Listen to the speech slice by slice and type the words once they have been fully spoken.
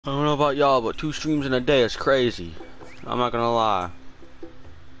I don't know about y'all, but 2 streams in a day is crazy. I'm not gonna lie.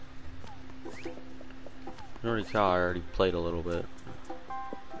 You already tell I already played a little bit.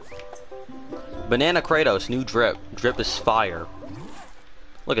 Banana Kratos, new drip. Drip is fire.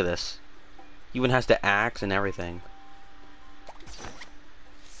 Look at this. He even has the axe and everything.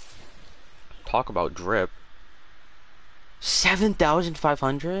 Talk about drip.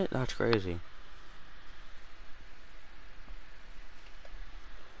 7,500? That's crazy.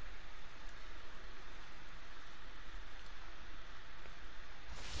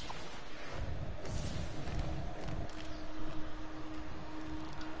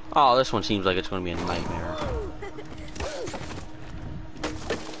 Oh, this one seems like it's gonna be a nightmare.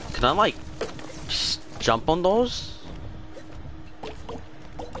 Can I, like, jump on those?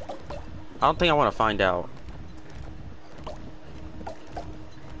 I don't think I want to find out.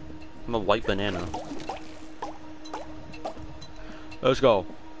 I'm a white banana. Let's go.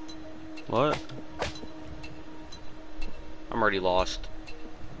 What? I'm already lost.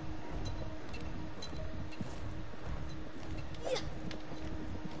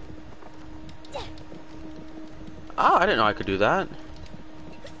 Oh, I didn't know I could do that.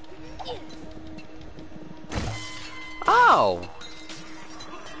 Oh!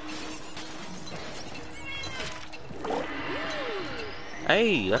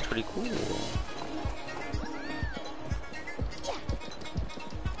 Hey, that's pretty cool.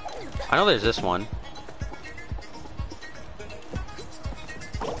 I know there's this one.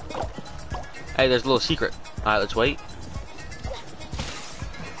 Hey, there's a little secret. Alright, let's wait.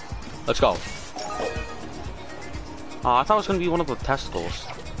 Let's go. Oh, I thought it was gonna be one of the testicles.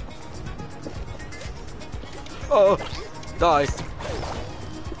 Oh! Die!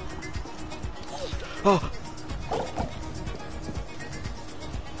 Oh!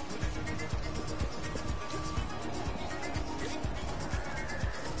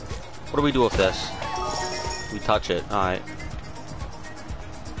 What do we do with this? We touch it. Alright.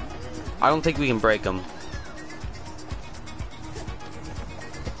 I don't think we can break them.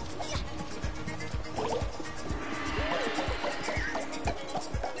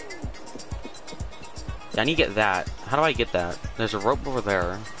 Yeah, I need to get that. How do I get that? There's a rope over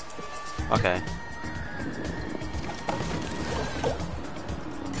there. Okay.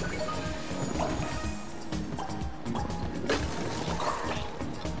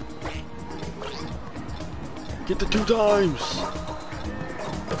 Get the 2 times!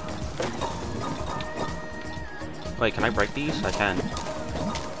 Wait, can I break these? I can.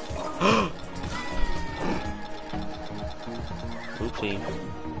 Oopsie.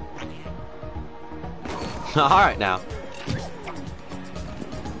 Alright now.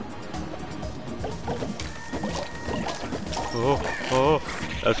 Oh,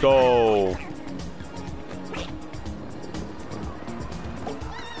 let's go.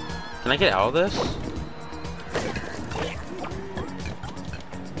 Can I get out of this?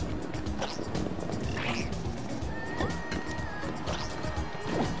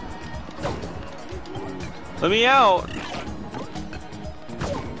 Let me out!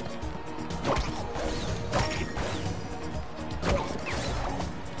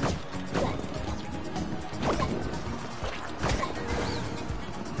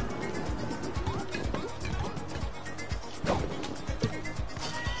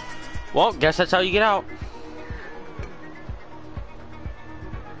 Well, guess that's how you get out.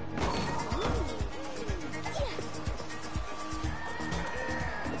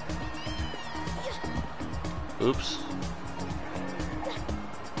 Oops.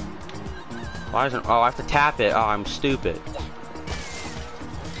 Why isn't... Oh, I have to tap it. Oh, I'm stupid.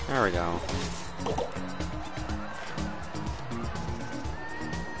 There we go.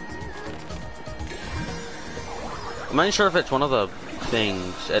 I'm not sure if it's one of the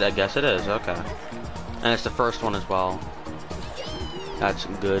things. I guess it is. Okay. And it's the first one as well. That's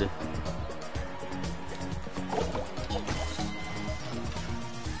good.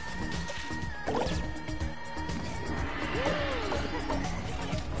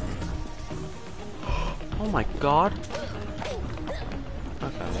 Oh my god.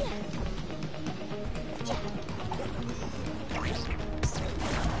 Okay.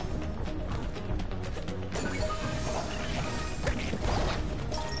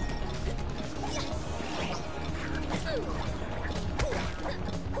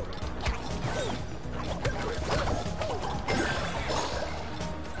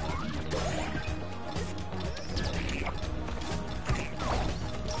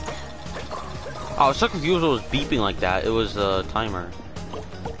 I was so confused it was beeping like that. It was the timer.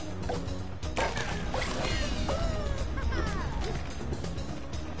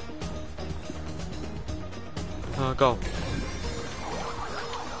 Go.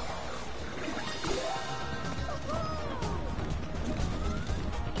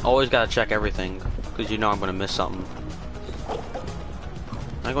 Always gotta check everything, because you know I'm gonna miss something.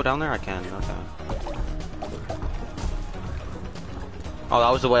 Can I go down there? I can, okay. Oh, that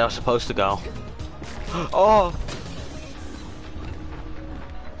was the way I was supposed to go. Oh!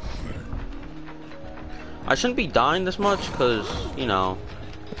 I shouldn't be dying this much, because, you know,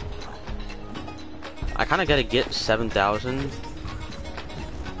 I kinda gotta get 7,000.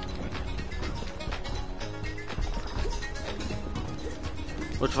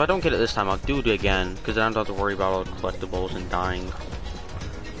 Which if I don't get it this time, I'll do it again, because then I don't have to worry about all the collectibles and dying.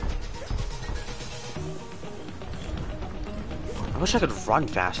 I wish I could run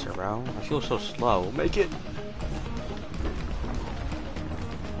faster, bro. I feel so slow. Make it!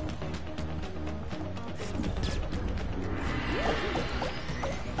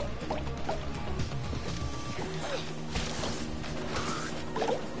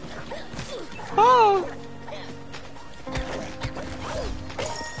 Oh!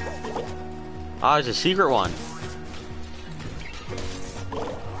 Ah, it's a secret one.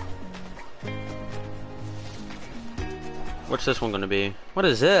 What's this one gonna be? What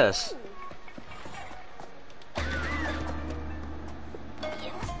is this?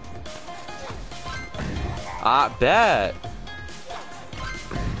 I bet.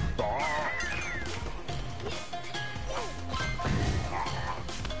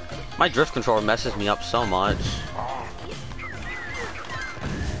 My drift controller messes me up so much.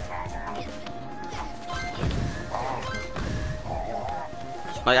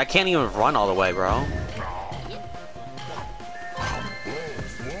 Like, I can't even run all the way, bro.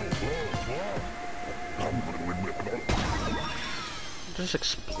 Just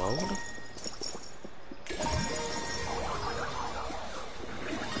explode?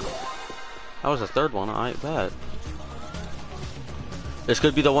 That was the third one, I bet. This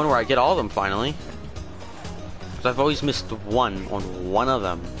could be the one where I get all of them finally. Because I've always missed one on one of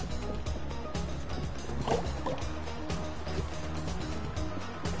them.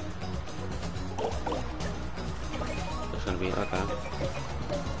 It's gonna be, okay.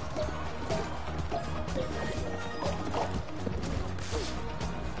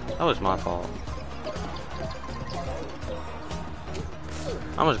 That was my fault.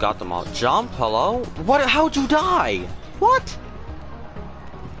 I almost got them all. Jump? Hello? What? How'd you die? What?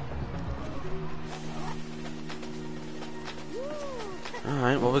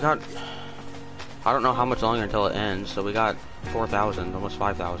 Alright, well we got... I don't know how much longer until it ends, so we got 4,000, almost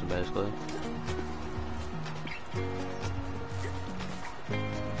 5,000 basically.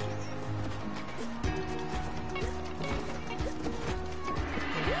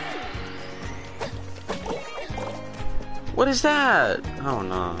 What is that? Oh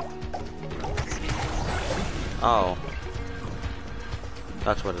no. Oh.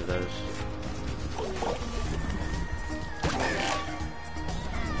 That's what it is.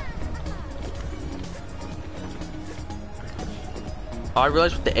 Oh, I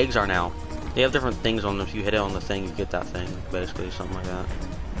realize what the eggs are now. They have different things on them. If you hit it on the thing, you get that thing. Basically, something like that.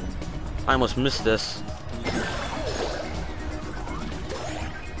 I almost missed this.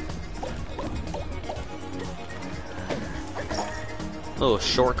 Little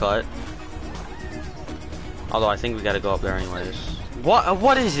shortcut. Although I think we gotta go up there anyways.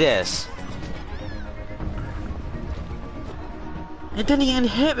 What is this? It didn't even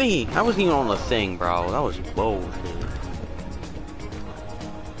hit me! I wasn't even on the thing, bro. That was bullshit.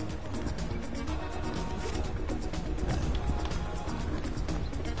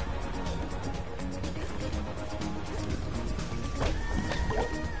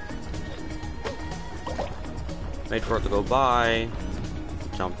 Wait for it to go by.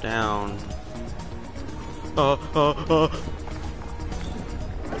 Jump down.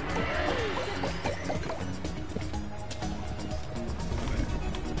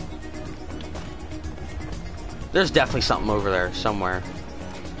 There's definitely something over there somewhere.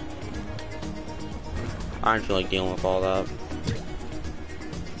 I don't feel like dealing with all that.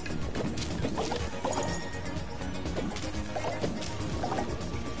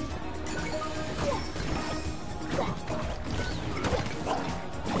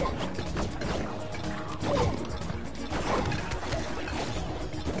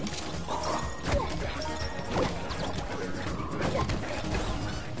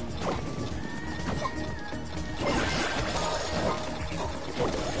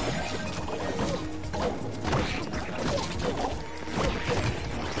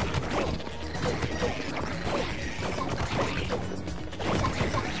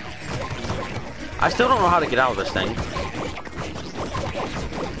 I still don't know how to get out of this thing.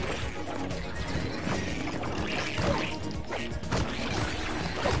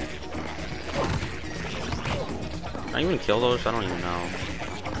 Can I even kill those? I don't even know.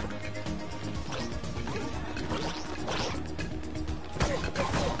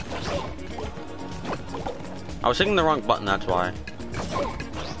 was hitting the wrong button, that's why.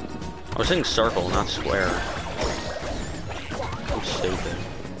 I was hitting circle, not square. I'm stupid.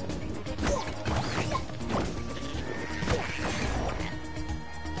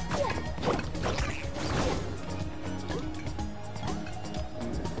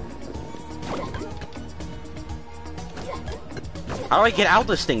 How do I get out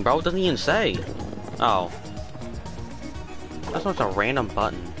this thing, bro? It doesn't even say. Oh. That's not a random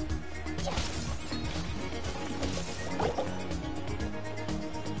button.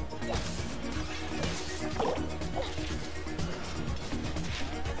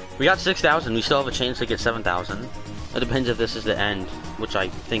 We got 6,000. We still have a chance to get 7,000. It depends if this is the end, which I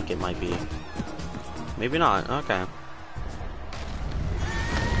think it might be. Maybe not. Okay.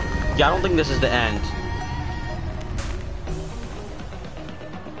 Yeah, I don't think this is the end.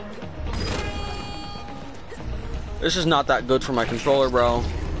 This is not that good for my controller, bro.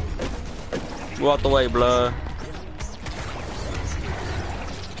 Go out the way, blah.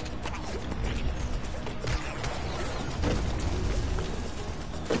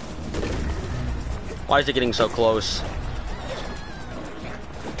 Why is it getting so close?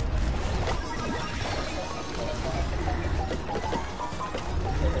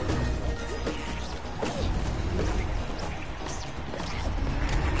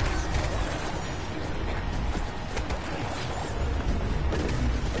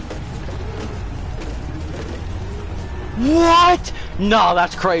 What? No,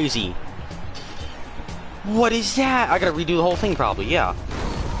 that's crazy. What is that? I gotta redo the whole thing probably, yeah.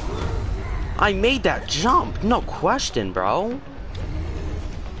 I made that jump, no question, bro.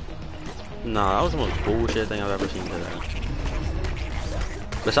 No, that was the most bullshit thing I've ever seen today.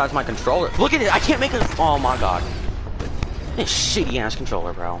 Besides my controller. Look at it, I can't make it. Oh my god. This shitty ass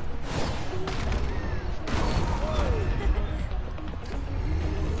controller, bro.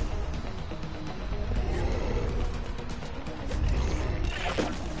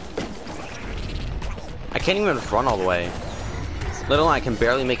 I can't even run all the way. Let alone I can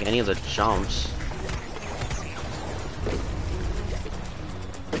barely make any of the jumps.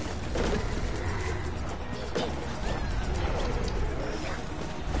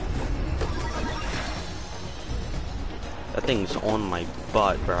 That thing's on my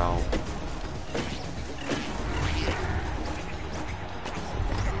butt, bro.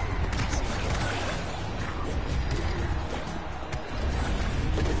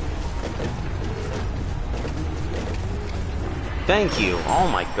 Thank you. Oh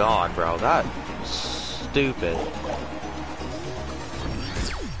my god, bro. That's stupid.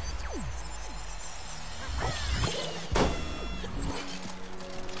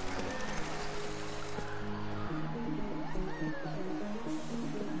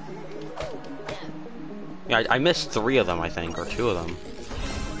 Yeah, I missed 3 of them, I think, or 2 of them.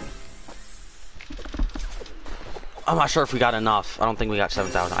 I'm not sure if we got enough. I don't think we got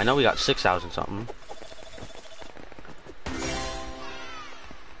 7,000. I know we got 6,000 something.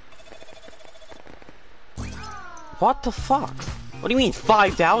 What the fuck? What do you mean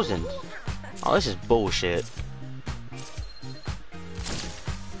 5,000? Oh, this is bullshit.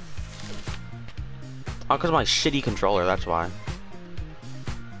 Oh, because of my shitty controller, that's why.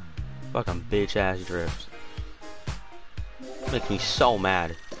 Fucking bitch ass drift. Makes me so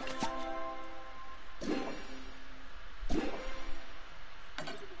mad.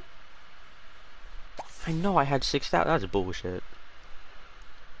 I know I had 6,000. That's bullshit.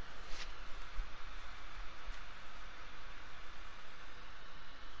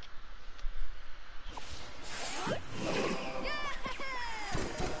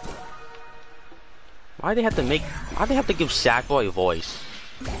 Why they have to make? Why they have to give Sackboy a voice?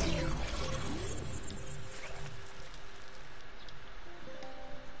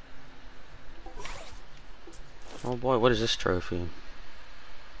 Oh boy, what is this trophy?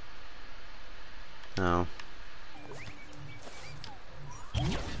 No.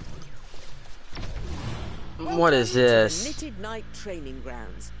 What is this? Knitted Night training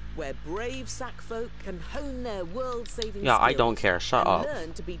grounds, where brave sack folk can hone their world-saving Yeah, I skills don't care. Shut and up.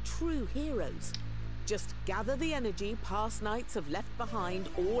 learn to be true heroes. Just gather the energy past knights have left behind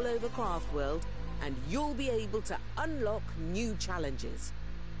all over Craftworld, and you'll be able to unlock new challenges.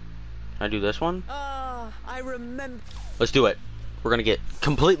 Can I do this one? Ah, I remember. Let's do it. We're gonna get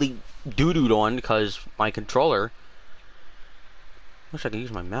completely doo-dooed on because my controller. Wish I could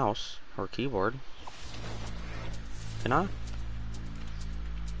use my mouse or keyboard. Can I?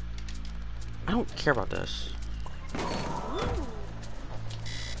 I don't care about this.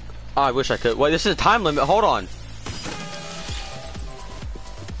 Oh, I wish I could. Wait, this is a time limit. Hold on.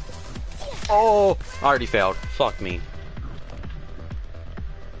 Oh, I already failed. Fuck me.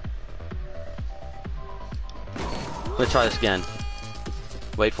 Let's try this again.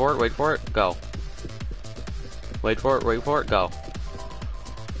 Wait for it, go. Wait for it, go.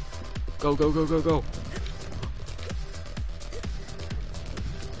 Go, go, go, go, go.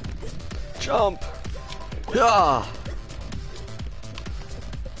 Jump! Ah!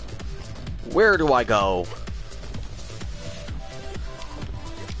 Where do I go?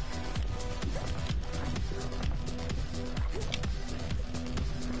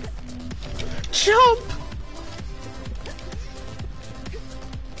 Jump!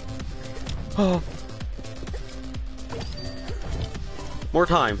 Oh. More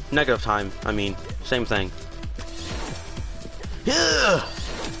time. Negative time. I mean, same thing. Ugh.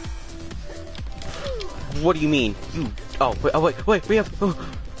 What do you mean? You... Oh, wait, we have... Oh.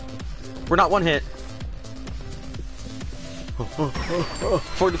 We're not one hit.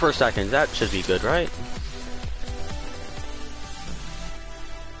 44 seconds. That should be good, right?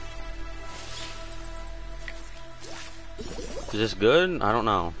 Is this good? I don't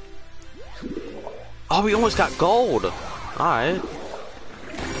know. Oh, we almost got gold. Alright.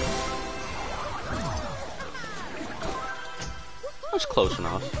 That's close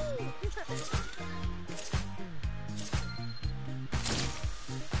enough.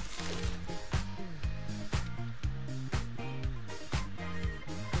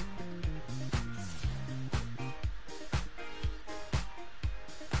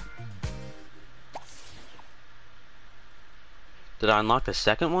 Did I unlock the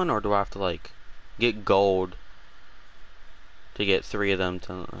second one, or do I have to, like, get gold to get 3 of them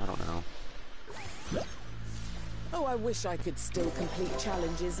to... I don't know. Oh, I wish I could still complete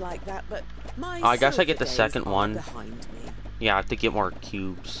challenges like that, but my I guess I get the silver second days are one. behind me. Yeah, I have to get more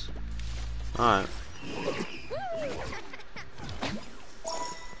cubes. Alright.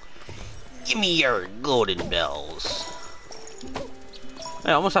 Give me your golden bells.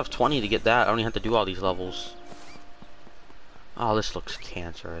 I almost have 20 to get that. I don't even have to do all these levels. Oh, this looks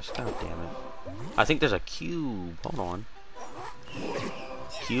cancerous. God damn it. I think there's a cube. Hold on.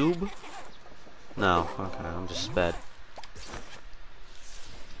 Cube? No. Okay, I'm just sped.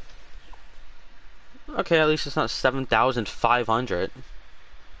 Okay, at least it's not 7,500.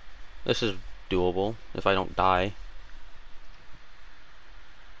 This is doable if I don't die.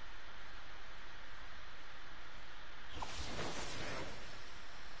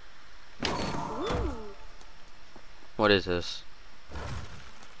 What is this?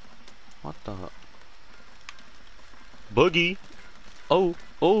 What the? Boogie! Oh,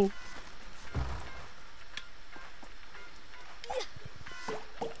 oh!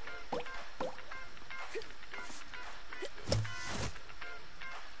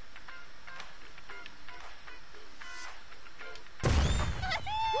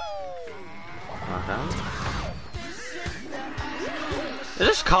 Okay. Is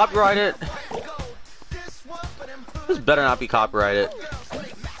this copyrighted? This better not be copyrighted.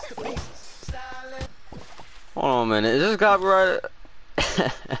 Hold on a minute, is this copyrighted?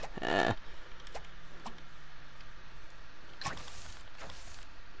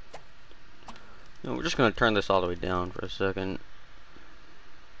 No, we're just gonna turn this all the way down for a second.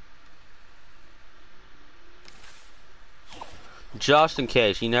 Just in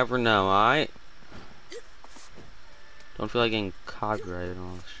case, you never know, alright? Don't feel like getting copyrighted and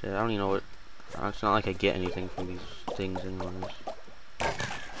all this shit. I don't even know what... It's not like I get anything from these things anyways.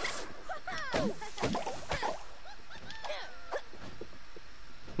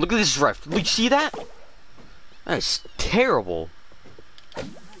 Look at this ref. Did you see that? That is terrible.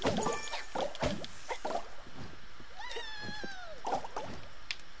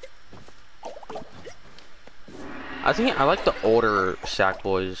 I think I like the older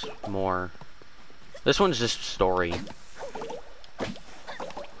Sackboys more. This one's just story.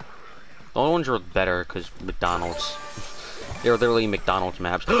 The old ones were better because McDonald's. They were literally McDonald's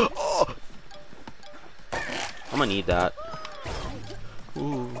maps. Oh! I'm gonna need that.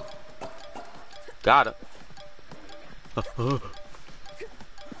 Ooh. Got it.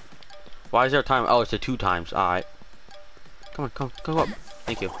 Why is there a time? Oh, it's a 2 times. Alright. Come on, go up.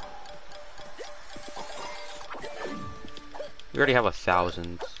 Thank you. We already have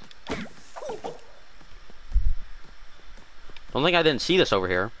 1,000. Don't think I didn't see this over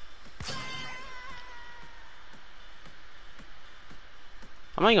here.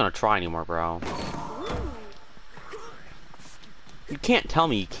 I'm not even gonna try anymore, bro. You can't tell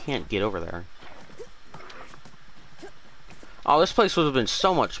me you can't get over there. Oh, this place would have been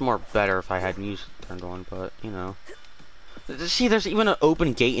so much more better if I had music turned on, but, you know. See, there's even an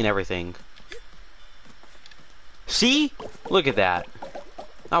open gate and everything. See? Look at that.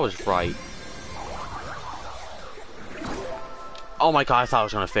 I was right. Oh my god, I thought I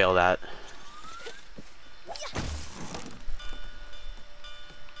was gonna fail that.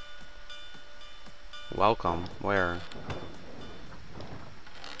 Welcome. Where?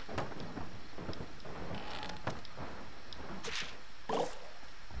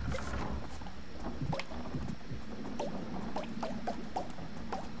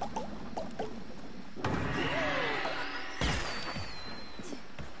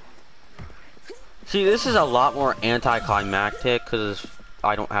 See, this is a lot more anticlimactic because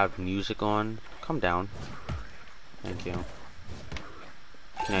I don't have music on. Come down. Thank you.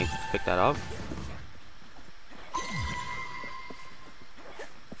 Can I pick that up?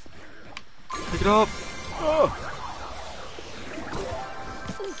 Pick it up! Oh.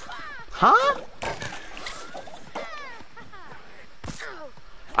 Huh?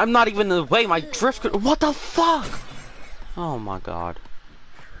 I'm not even in the way, my drift could— what the fuck? Oh my god.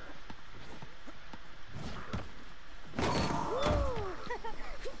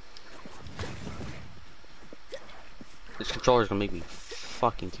 This controller's gonna make me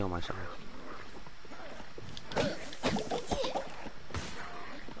fucking kill myself.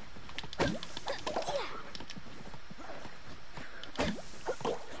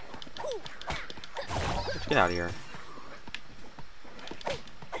 Let's get out of here.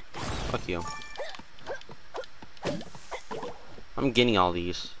 Fuck you. I'm getting all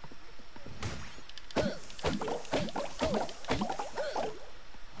these.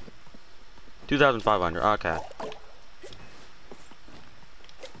 $2,500. Okay.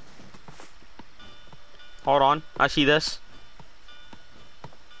 Hold on. I see this.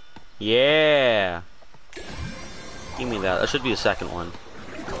 Yeah. Give me that. That should be the second one.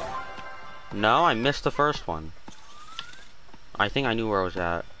 No, I missed the first one. I think I knew where I was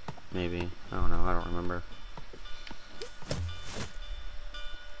at. Maybe. I don't know. I don't remember.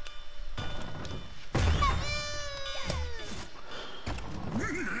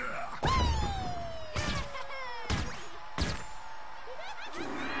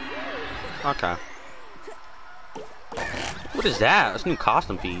 Okay. What is that? That's a new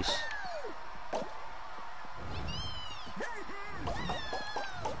costume piece.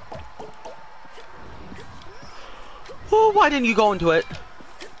 Oh, why didn't you go into it?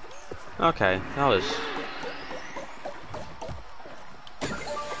 Okay, that was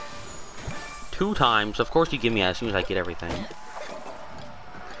 2 times. Of course you give me that as soon as I get everything.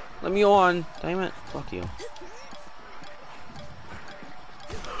 Let me on. Damn it. Fuck you.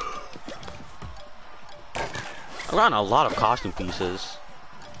 I've gotten a lot of costume pieces.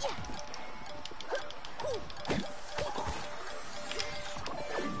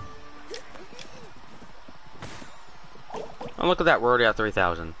 And look at that, we're already at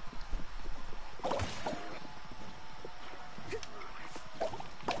 3,000.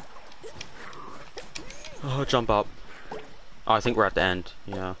 Oh, jump up. Oh, I think we're at the end.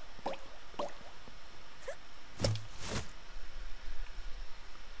 Yeah.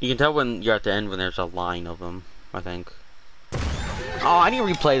 You can tell when you're at the end when there's a line of them, I think. Oh, I need to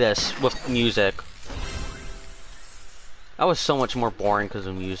replay this with music. That was so much more boring because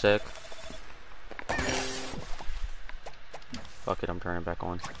of music. Fuck it, I'm turning it back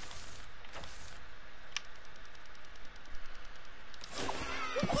on.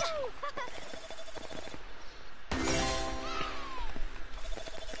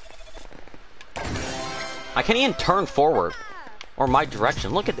 I can't even turn forward. Or my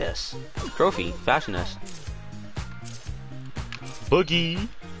direction. Look at this. Trophy. Fashionist. Boogie.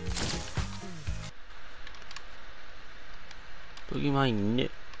 Boogie my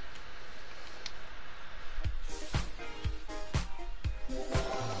nip.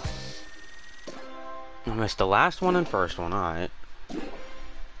 I missed the last one and first one. Alright.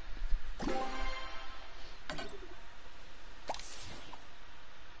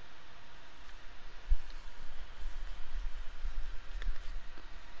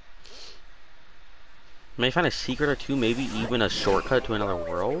 May I find a secret or two, maybe even a shortcut to another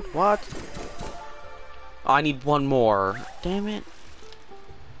world? What? Oh, I need one more. Damn it.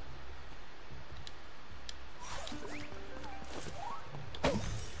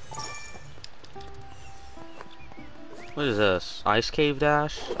 What is this? Ice Cave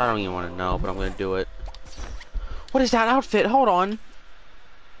Dash? I don't even want to know, but I'm going to do it. What is that outfit? Hold on.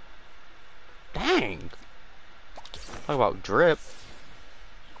 Dang. Talk about drip.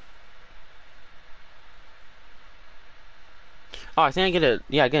 Oh, I think I get a—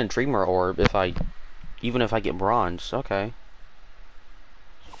 yeah, I get a Dreamer Orb if I— even if I get bronze. Okay.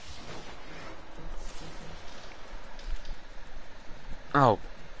 Oh,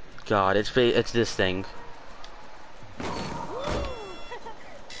 God, it's this thing.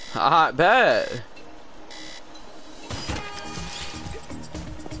 I bet.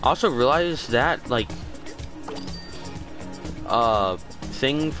 I also realized that, like,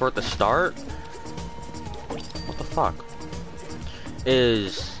 thing for at the start the fuck?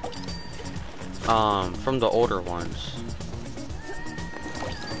 Is from the older ones.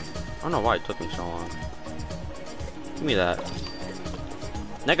 I don't know why it took me so long. Give me that.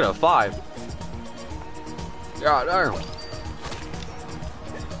 -5. God damn.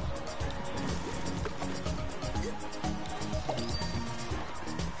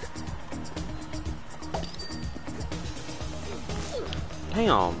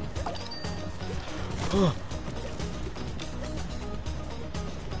 Damn.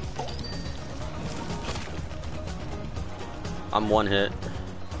 I'm one hit.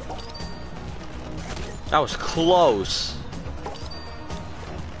 That was close.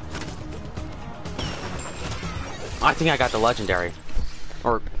 I think I got the legendary.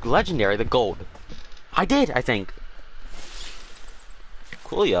 Or legendary, the gold. I did, I think.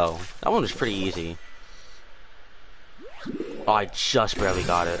 Coolio. That one was pretty easy. Oh, I just barely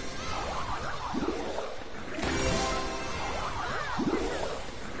got it.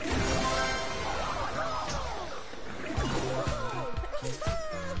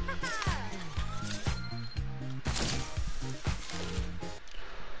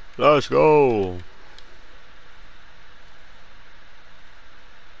 Let's go.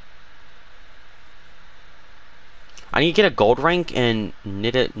 I need to get a gold rank in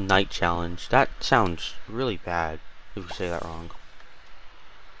Knitted Night Challenge. That sounds really bad if we say that wrong.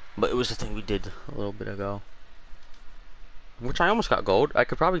 But it was the thing we did a little bit ago. Which I almost got gold. I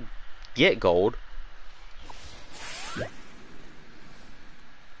could probably get gold. You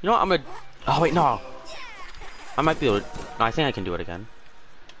know what, I'm gonna... Oh wait, no. I might be able to... No, I think I can do it again.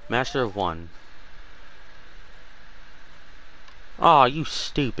 Master of 1. Aw, you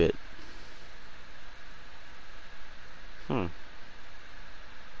stupid.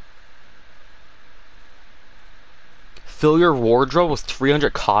 Fill your wardrobe with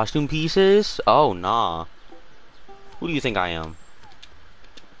 300 costume pieces? Oh, nah. Who do you think I am?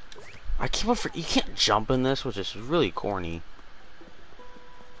 I keep on you can't jump in this, which is really corny.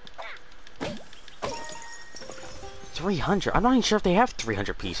 300? I'm not even sure if they have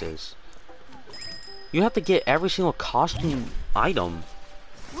 300 pieces. You have to get every single costume item.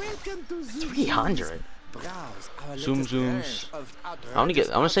 300? Zoom zooms.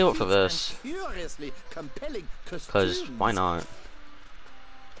 I wanna save up for this. Cause why not?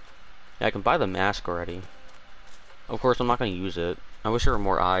 Yeah, I can buy the mask already. Of course I'm not gonna use it. I wish there were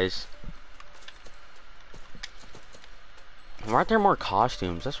more eyes. Why aren't there more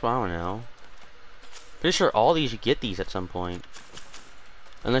costumes? That's what I wanna know. Pretty sure all these you get these at some point.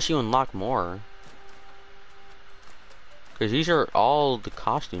 Unless you unlock more. Cause these are all the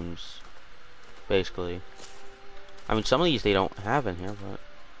costumes. Basically. I mean, some of these they don't have in here, but...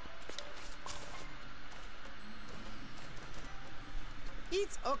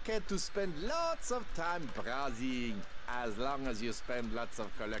 It's okay to spend lots of time browsing, as long as you spend lots of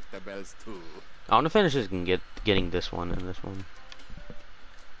collectibles too. I want to finish this and getting this one and this one.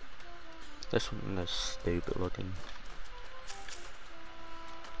 This one is stupid looking.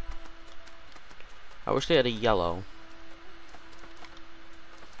 I wish they had a yellow.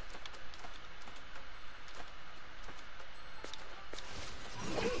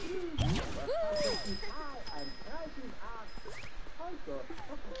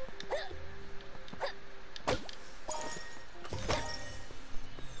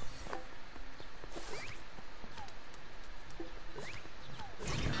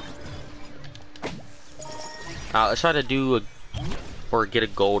 Let's try to do a, or get a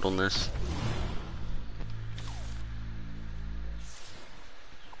gold on this.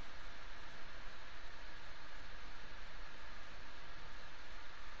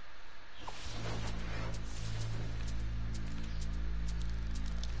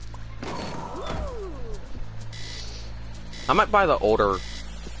 I might buy the older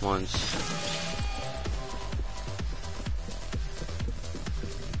ones.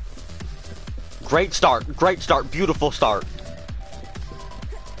 Great start, beautiful start.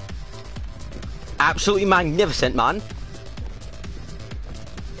 Absolutely magnificent, man.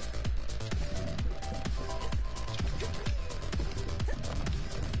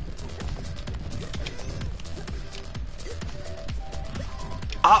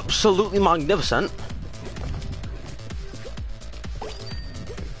 Absolutely magnificent.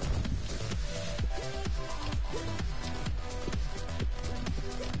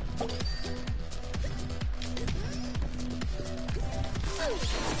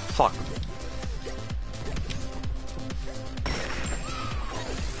 Fuck.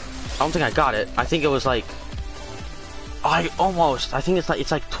 I don't think I got it. I think it was like... I think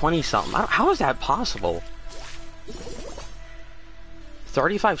it's like 20 something. How is that possible?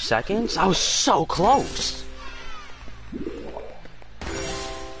 35 seconds? I was so close.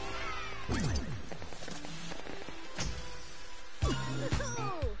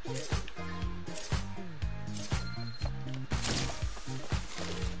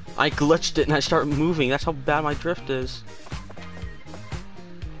 I glitched it and I start moving. That's how bad my drift is.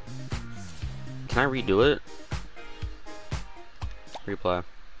 Can I redo it? Replay.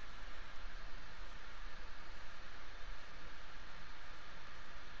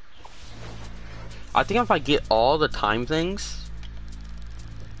 I think if I get all the time things,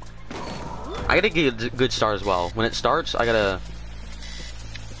 I gotta get a good start as well. When it starts, I gotta...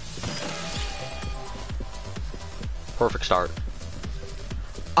 Perfect start.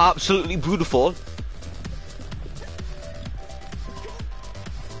 Absolutely beautiful.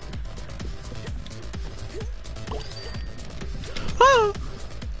 Ah!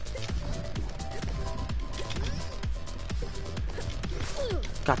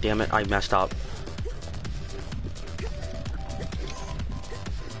 God damn it, I messed up.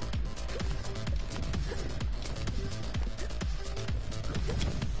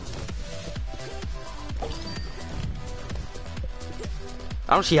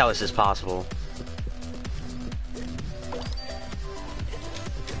 I don't see how this is possible.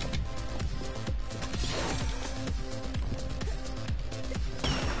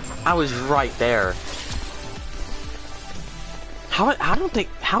 I was right there.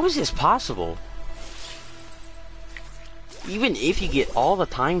 How is this possible? Even if you get all the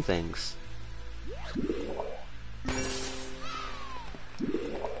time things.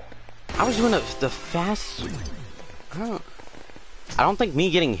 I was doing the fast... I don't think me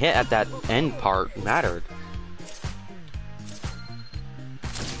getting hit at that end part mattered.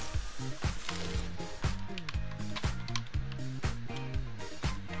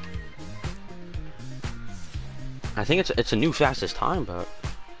 I think it's a new fastest time, but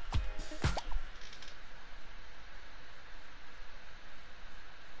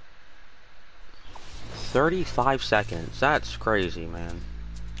 35 seconds. That's crazy, man.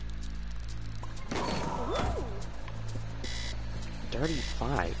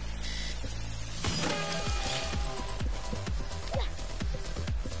 35.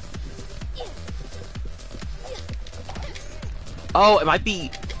 Oh, it might be...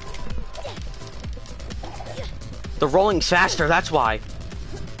 The rolling's faster, that's why.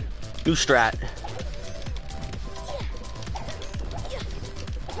 New strat.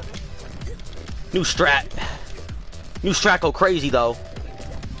 New strat. New strat go crazy, though.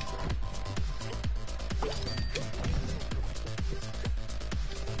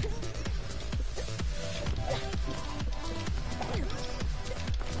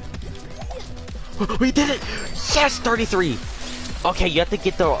 We did it! Yes, 33! Okay, you have to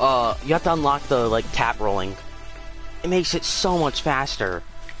get the, you have to unlock the, like, tap rolling. It makes it so much faster.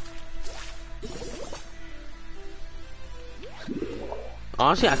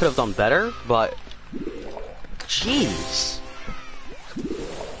 Honestly, I could have done better, but... Jeez!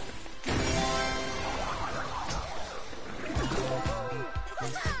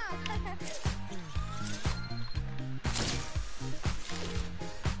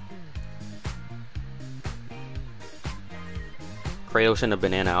 Kratos in a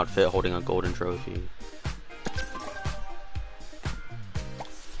banana outfit holding a golden trophy.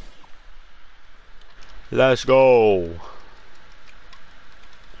 Let's go!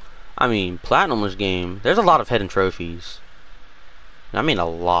 I mean, Platinum this game, there's a lot of hidden trophies. I mean a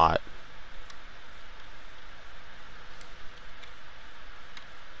lot.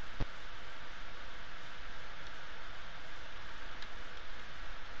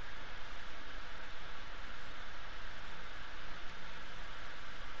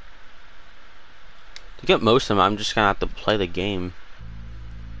 To get most of them, I'm just gonna have to play the game.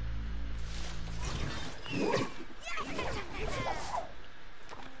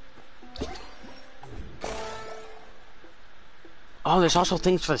 Oh, there's also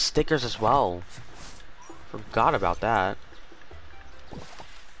things for the stickers as well. Forgot about that.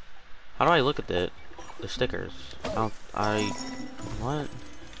 How do I look at the stickers? What?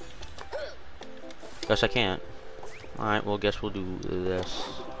 Guess I can't. Alright, well, guess we'll do this.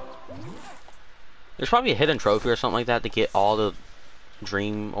 There's probably a hidden trophy or something like that to get all the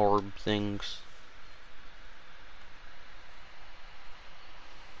dream orb things.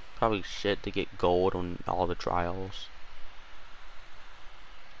 Probably shit to get gold on all the trials.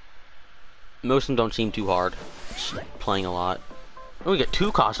 Most of them don't seem too hard. Just playing a lot. Oh, we get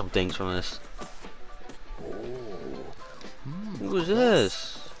 2 custom things from this. Who is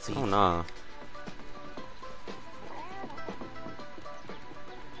this? Oh, nah.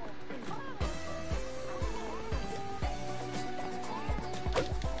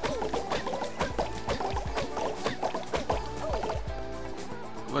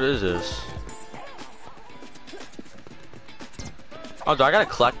 What is this? Oh, do I gotta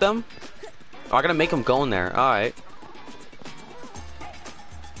collect them? Oh, I gotta make them go in there. Alright.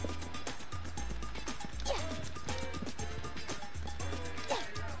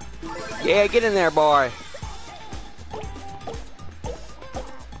 Yeah, get in there, boy.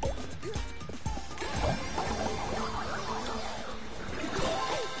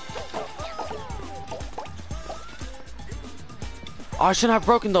 Oh, I shouldn't have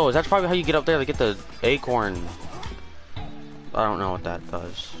broken those. That's probably how you get up there to get the acorn. I don't know what that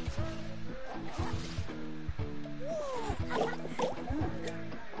does.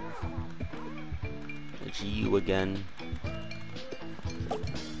 It's you again.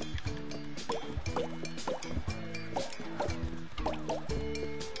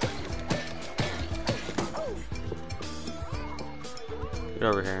 Get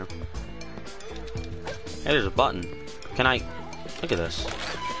over here. Hey, there's a button. Can I... Look at this.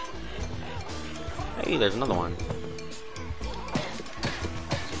 Hey, there's another one.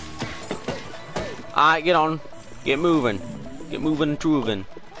 Alright, get on. Get moving. Get moving and grooving.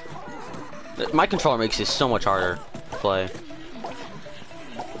 My controller makes this so much harder to play.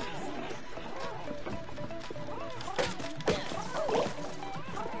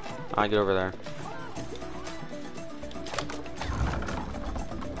 Alright, get over there.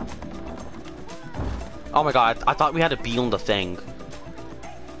 Oh my god, I thought we had to be on the thing.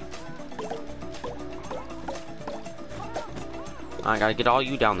 I gotta get all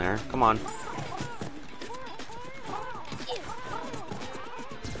you down there. Come on.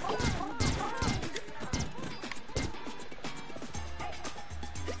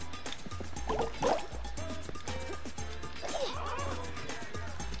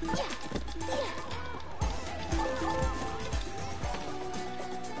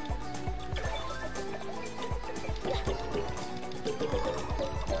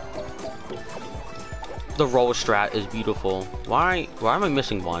 The roll strat is beautiful. Why am I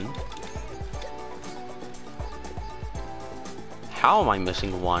missing one? How am I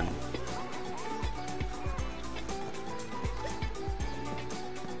missing one?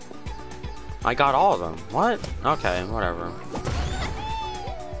 I got all of them. What? Okay, whatever.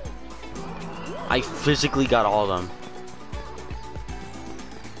 I physically got all of them.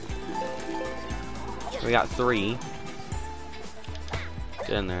 We got 3. Get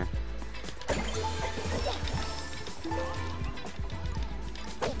in there.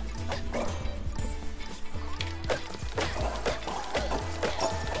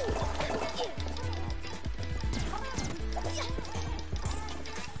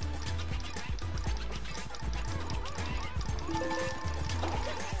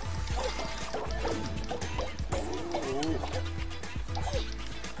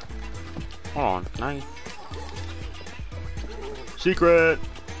 Hold on, can I? Secret!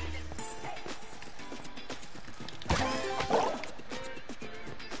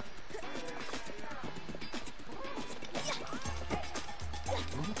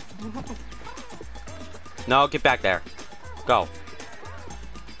 No, get back there. Go.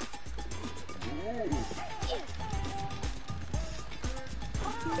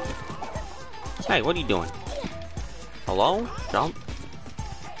 Hey, what are you doing? Hello? Jump.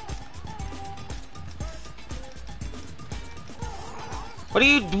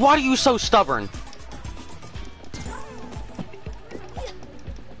 Why are you so stubborn?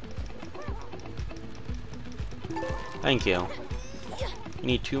 Thank you.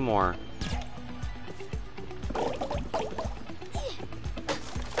 Need 2 more.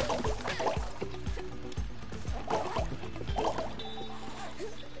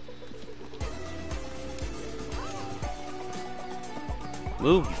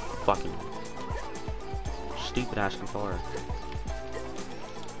 Move, you fucking stupid ass controller.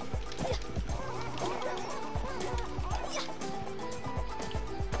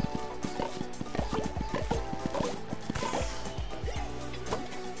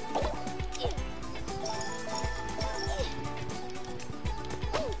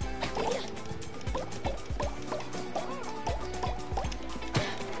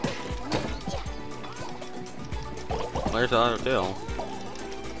 Where's the other 2? Oh,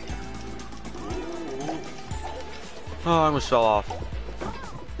 I almost fell off.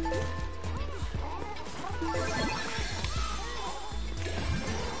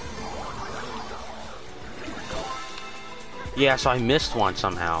 Yeah, so I missed one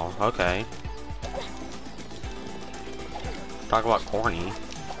somehow. Okay. Talk about corny.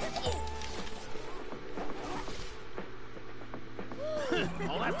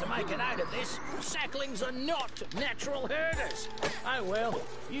 I'll have to make a note of this. Sacklings are not natural herders. Oh well,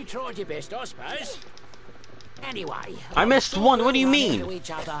 you tried your best, I suppose. Anyway, I missed one. What do you mean?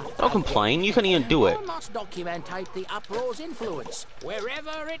 Don't Don't complain. You couldn't even do it. I must documentate the uproar's influence,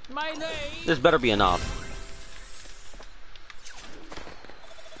 wherever it may lead. This better be enough.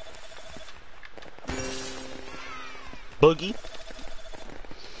 Boogie.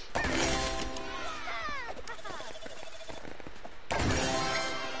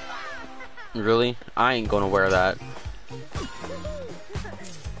 Really? I ain't gonna wear that.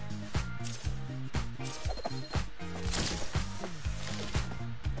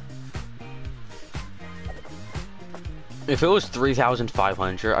 If it was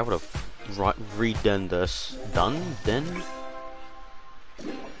 3,500, I would have redone this. Done? Then?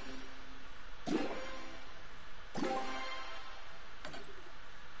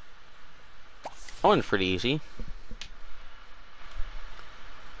 That one's pretty easy.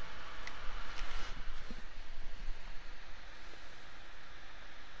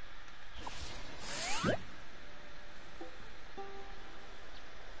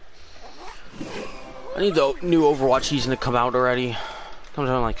 I need the new Overwatch season to come out already. Comes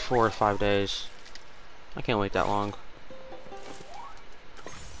out in like 4 or 5 days. I can't wait that long.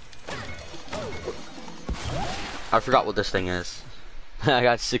 I forgot what this thing is. I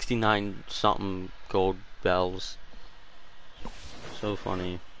got 69 something gold bells. So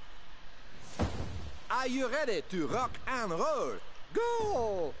funny. Are you ready to rock and roll?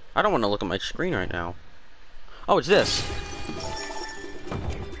 Go! I don't want to look at my screen right now. Oh, it's this.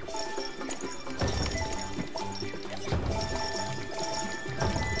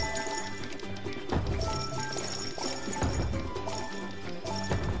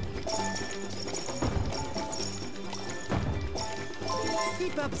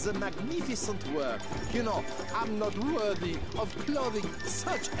 Keep up the magnificent work. You know, I'm not worthy of clothing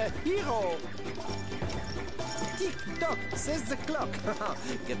such a hero. Tick-tock, says the clock.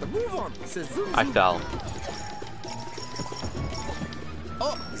 Get a move on, says Zoom. I fell.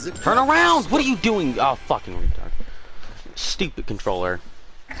 Oh, the Turn around! What are you doing? Oh, fucking retard. Stupid controller.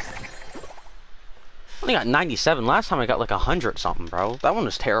 I only got 97. Last time I got like 100 something, bro. That one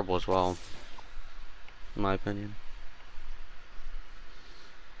was terrible as well. In my opinion.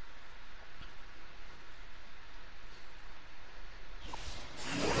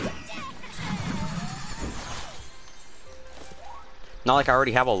 Not like I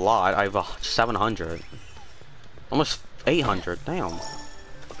already have a lot. I have 700. Almost 800. Damn. Come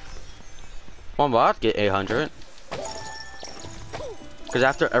on, bot. Get 800. Because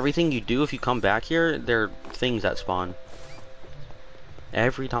after everything you do, if you come back here, there are things that spawn.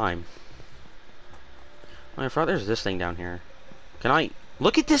 Every time. I thought there's this thing down here. Can I...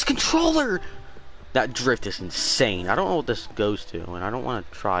 Look at this controller! That drift is insane. I don't know what this goes to, and I don't want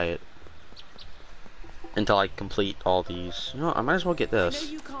to try it. Until I complete all these. You know, I might as well get this. I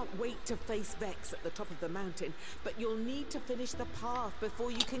know you can't wait to face Vex at the top of the mountain, but you'll need to finish the path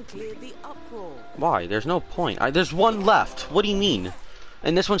before you can clear the uproar. Why? There's no point. There's one left. What do you mean?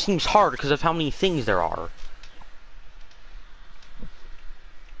 And this one seems hard because of how many things there are.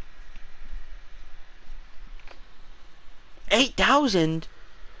 $8,000?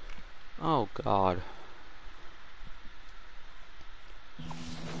 Oh, God.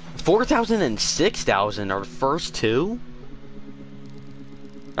 4,000 and 6,000 are the first two?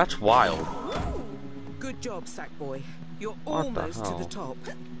 That's wild. Good job, Sackboy. You're What the almost to the hell? top.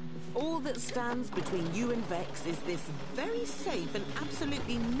 All that stands between you and Vex is this very safe and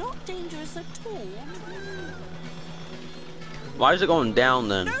absolutely not dangerous at all. Why is it going down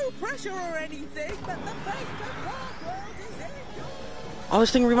then? No pressure or anything, but the fate of Craftworld is in your... Oh, this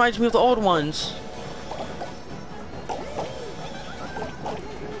thing reminds me of the old ones.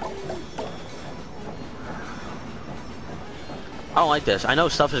 I don't like this. I know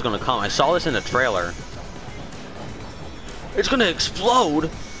stuff is gonna come. I saw this in the trailer. It's gonna explode!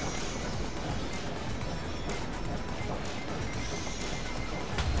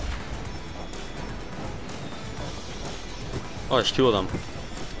 Oh, there's two of them.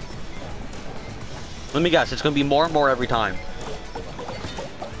 Let me guess, it's gonna be more and more every time.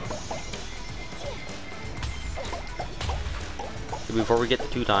 Before we get to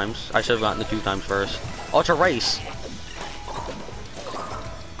 2 times, I should have gotten the 2 times first. Oh, it's a race!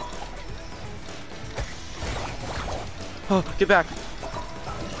 Oh, get back!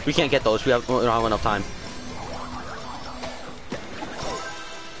 We can't get those. We don't have enough time.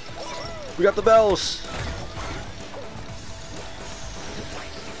 We got the bells.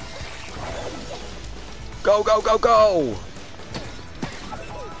 Go, go, go, go!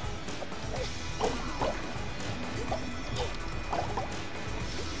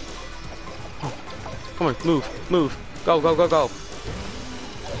 Come on, move, move. Go, go, go, go.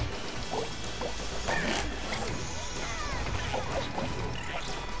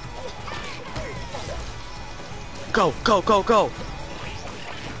 Go, go, go, go!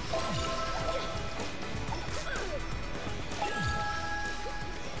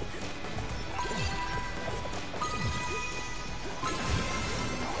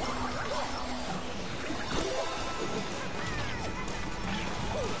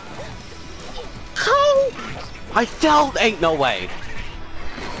 I fell! Ain't no way!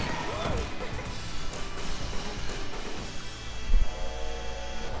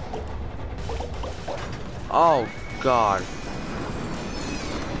 Oh, God.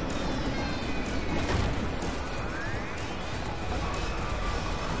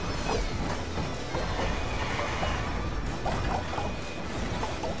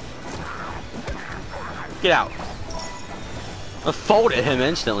 Get out. I folded him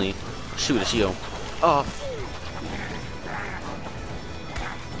instantly. Shoot, it's you. Oh.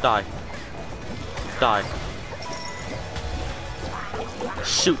 Die. Die.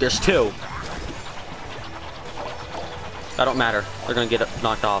 Shoot, there's two. That don't matter. They're gonna get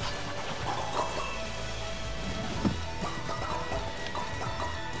knocked off.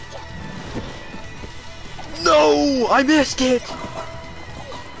 No! I missed it!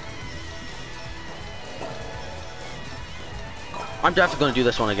 I'm definitely gonna do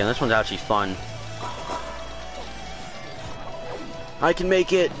this one again. This one's actually fun. I can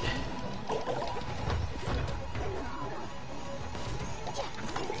make it.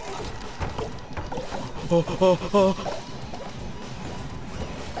 Oh.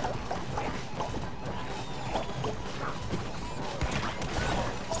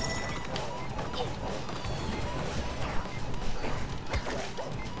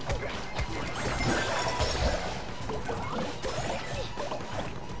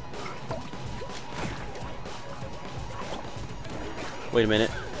 Wait a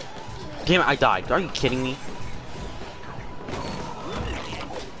minute. Damn it, I died. Are you kidding me?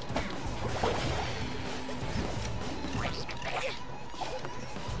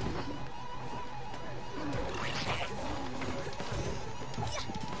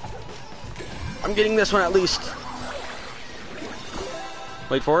 I'm getting this one at least.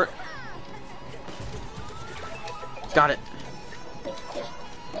 Wait for it. Got it.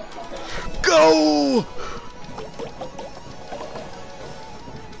 Go!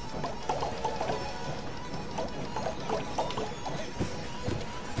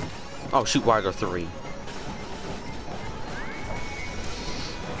 Oh shoot, why go 3?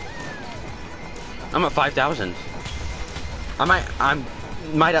 I'm at 5,000. I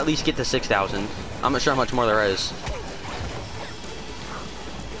might at least get to 6,000. I'm not sure how much more there is.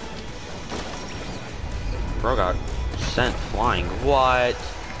 Bro got sent flying. What?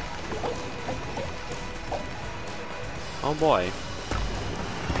 Oh boy.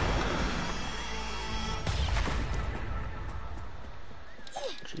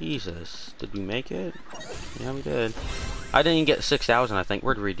 Jesus, did we make it? Yeah, we did. I didn't even get 6,000, I think.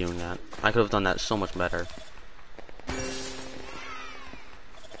 We're redoing that. I could have done that so much better.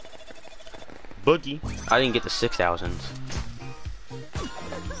 Boogie. I didn't get the 6,000.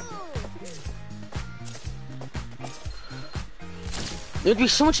 It would be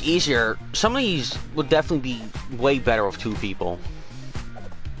so much easier. Some of these would definitely be way better with 2 people.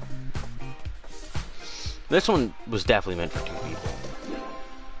 This one was definitely meant for 2 people.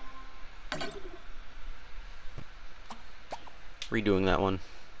 Redoing that one.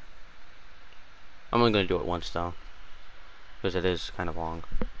 I'm only going to do it once though, because it is kind of long.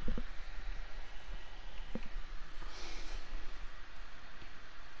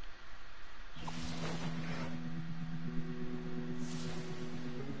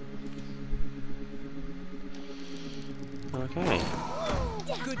 Okay.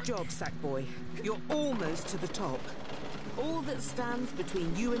 Good job, Sackboy. You're almost to the top. All that stands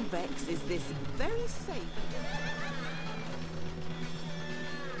between you and Vex is this very safe...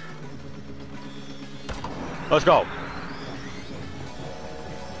 Let's go.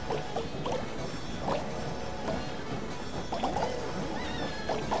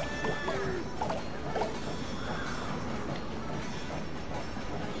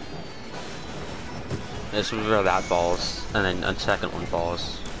 This is where that falls, and then a second one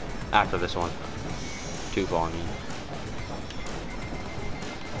falls after this one. 2 fall, I mean.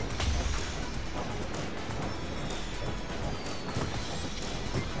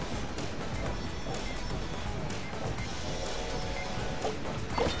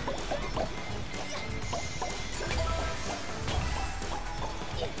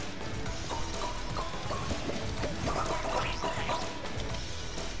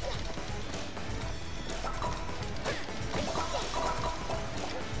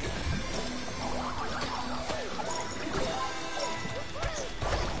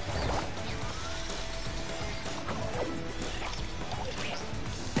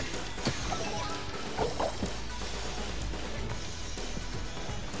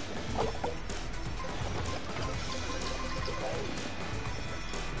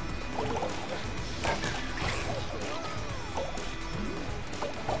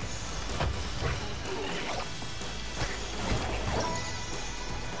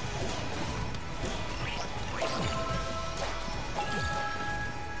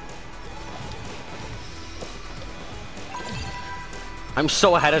 I'm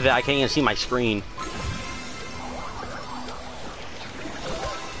so ahead of it, I can't even see my screen.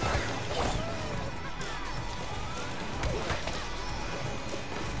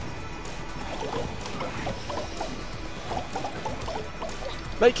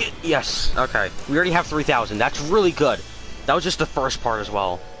 Make it! Yes! Okay. We already have 3,000. That's really good. That was just the first part as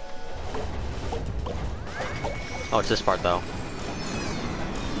well. Oh, it's this part though.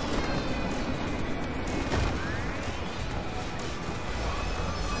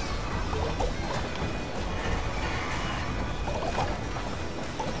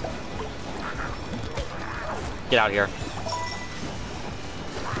 Get out of here.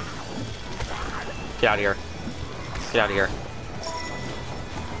 Get out of here. Get out of here.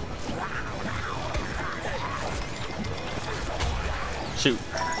 Shoot.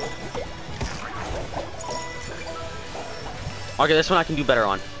 Okay, this one I can do better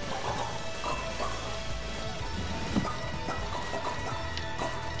on.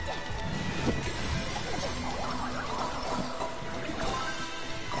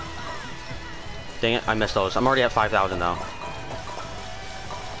 Dang it, I missed those. I'm already at 5,000 though.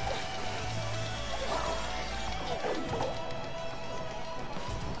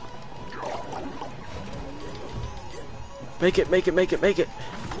 Make it, make it, make it, make it.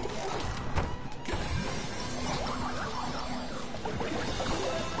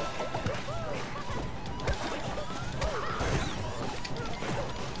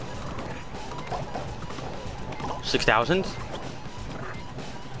 $6,000.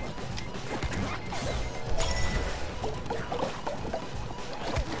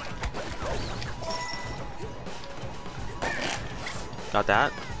 Got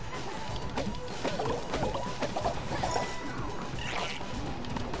that.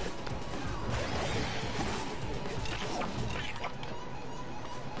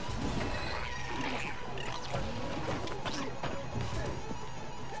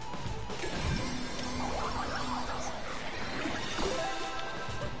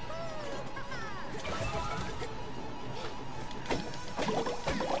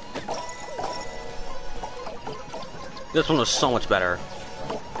 This one was so much better.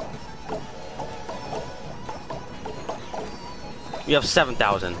 We have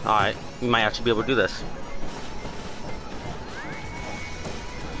 7,000. Alright, we might actually be able to do this.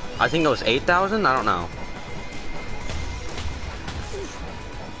 I think it was 8,000? I don't know.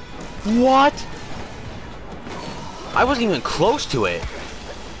 What? I wasn't even close to it.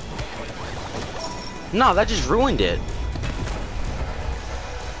 No, that just ruined it.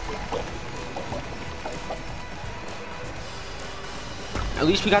 At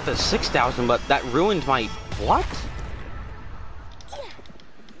least we got the 6,000, but that ruined my... What?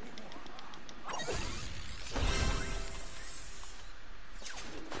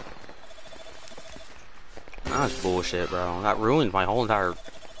 That's bullshit, bro. That ruined my whole entire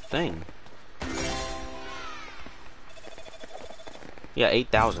thing. Yeah,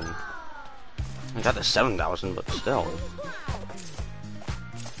 8,000. I got the 7,000, but still.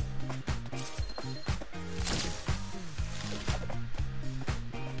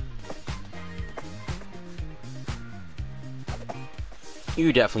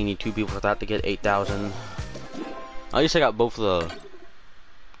 You definitely need 2 people for that to get 8,000. At least I got both of the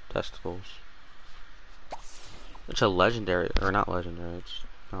testicles. It's a legendary, or not legendary, it's,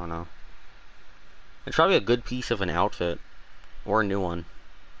 I don't know. It's probably a good piece of an outfit. Or a new one.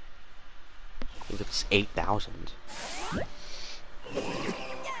 If it's 8,000.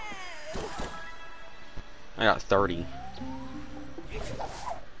 I got 30.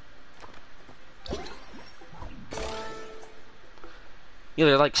 Yeah,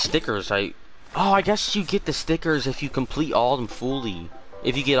 they're like stickers. Oh, I guess you get the stickers if you complete all of them fully.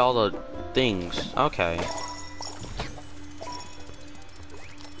 If you get all the things. Okay.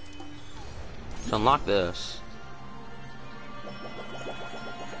 So unlock this.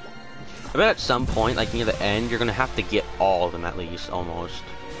 I bet at some point, like near the end, you're gonna have to get all of them at least, almost.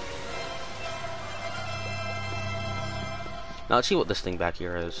 Now let's see what this thing back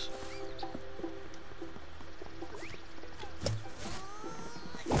here is.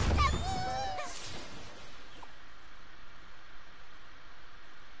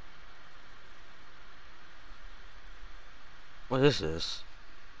 What is this?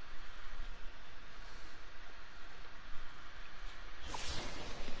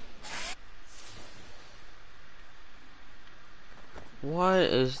 What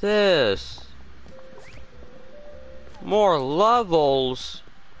is this? More levels.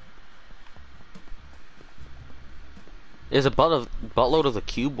 There's a buttload of the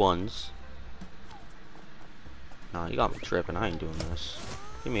cube ones. Nah, you got me tripping. I ain't doing this.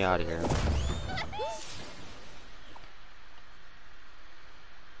 Get me out of here.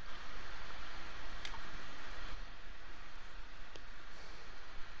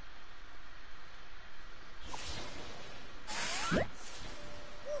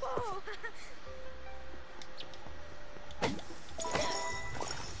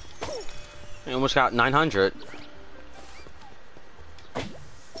 I almost got 900.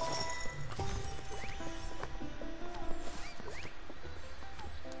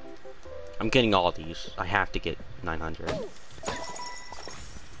 I'm getting all these. I have to get 900.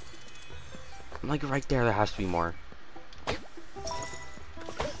 I'm like right there. There has to be more.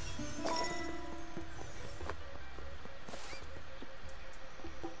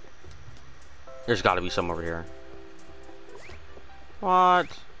 There's got to be some over here. What?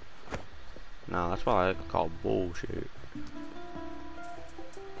 No, that's what I call bullshit.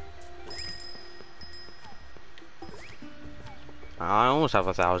 I almost have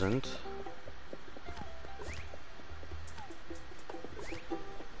 1,000.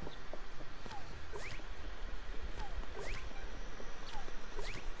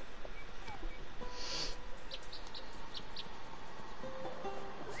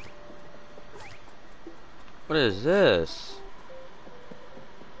 What is this?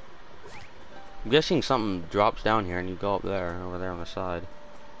 I'm guessing something drops down here and you go up there, over there on the side.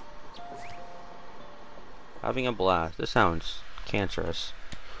 Having a blast. This sounds cancerous.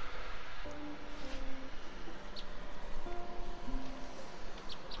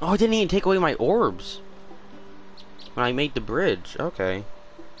 Oh, I didn't even take away my orbs when I made the bridge. Okay.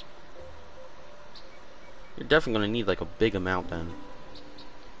 You're definitely gonna need like a big amount then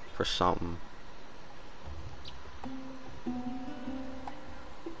for something.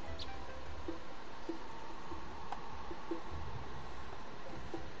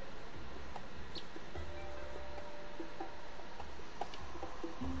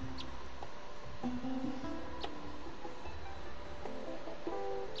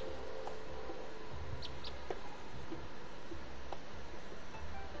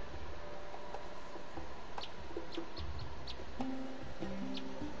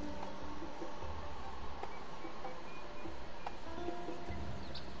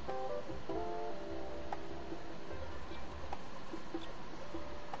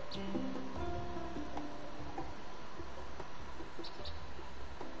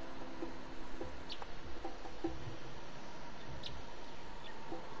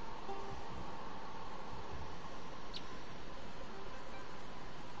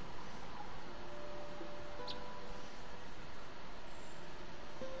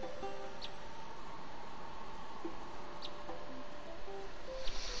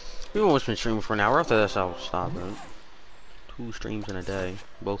 We've almost been streaming for an hour. After this, I'll stop it. 2 streams in a day,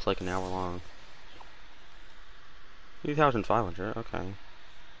 both like an hour long. 3,500. Okay.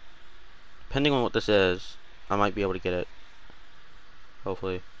 Depending on what this is, I might be able to get it.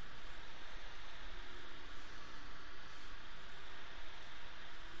 Hopefully.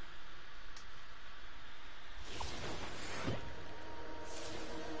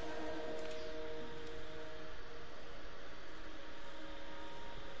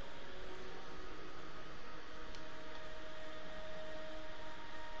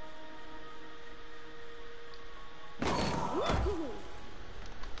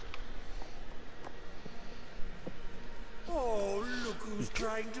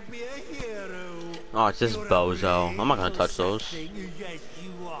 Trying to be a hero. Oh, it's this bozo. I'm not gonna touch those. Yes,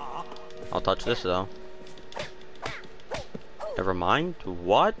 you are. I'll touch this though. Never mind.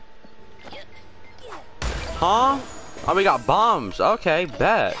 What? Huh? Oh, we got bombs. Okay,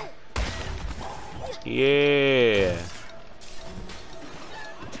 bet. Yeah.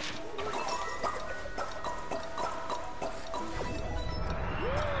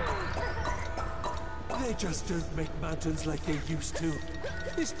 They just don't make mountains like they used to.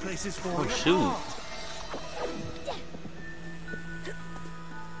 This place is falling Oh, shoot. apart.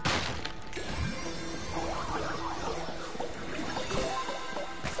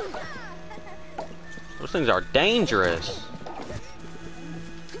 Those things are dangerous.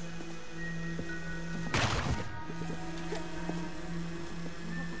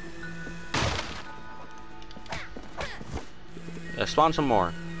 Yeah, spawn some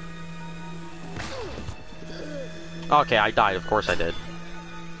more. Okay, I died. Of course I did.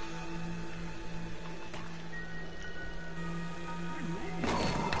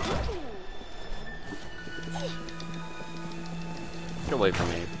 Get away from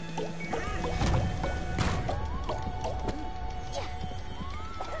me.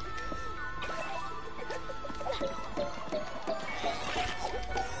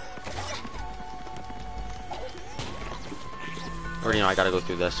 Or, you know, I gotta go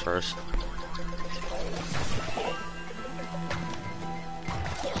through this first.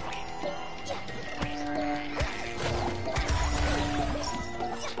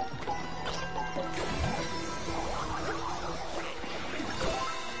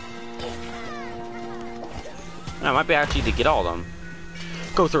 I might be actually to get all of them.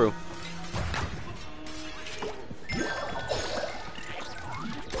 Go through.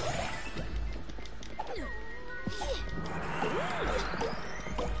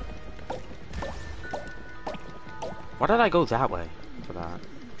 Why did I go that way for that?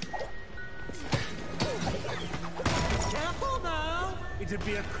 Careful now! It'd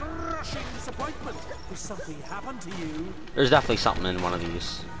be a crushing disappointment if something happened to you. There's definitely something in one of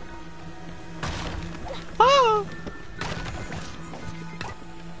these. Ah!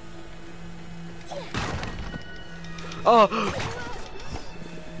 Oh!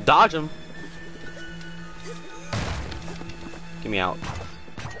 Dodge him! Get me out.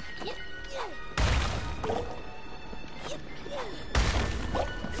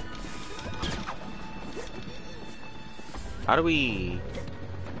 How do we...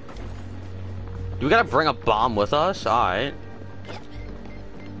 Do we gotta bring a bomb with us? Alright.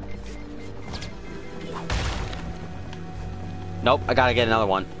 Nope, I gotta get another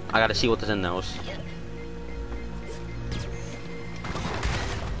one. I gotta see what's in those.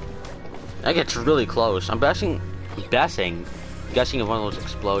 That gets really close. I'm guessing if one of those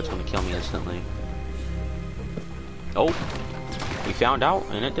explodes, it's gonna kill me instantly. Oh, we found out,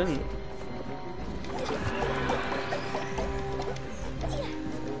 and it didn't.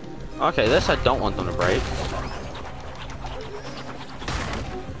 Okay, this I don't want them to break.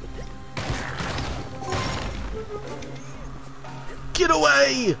 Get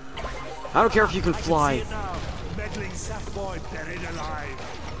away! I don't care if you can fly. Meddling Sackboy buried alive.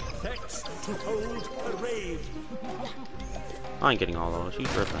 Thanks to hold parade. I ain't getting all those. You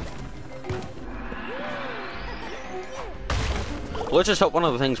tripping? Let's just hope one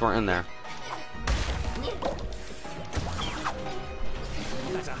of the things weren't in there.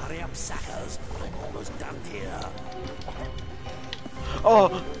 Better hurry up, sackers. I'm almost done here.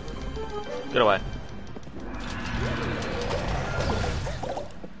 Oh! Get away.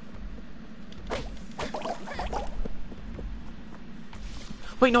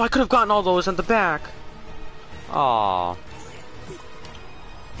 Wait, no, I could have gotten all those at the back. Aww.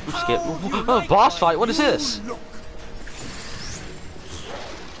 I'm scared. Oh, boss fight? What is this?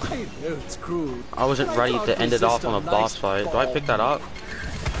 I know it's cruel. I wasn't ready to end it off on a boss fight. Do I pick that up?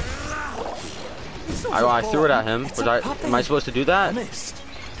 I threw it at him. Am I supposed to do that?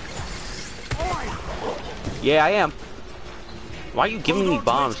 Yeah, I am. Why are you giving me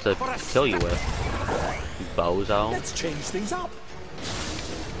bombs to kill you with? You bozo. Let's change things up.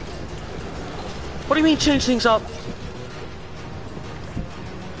 What do you mean change things up?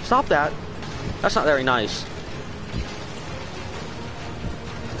 Stop that. That's not very nice.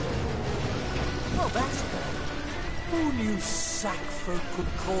 Well, that's... Who knew sack folk could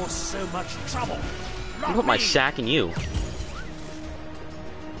cause so much trouble? I put my sack in you.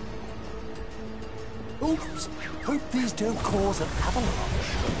 Oops. Hope these don't cause an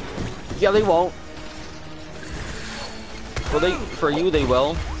avalanche. Yeah, they won't. Well, for you, they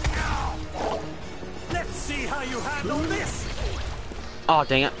will. Let's see how you handle this. Oh,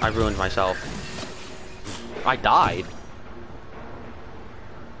 dang it. I ruined myself. I died.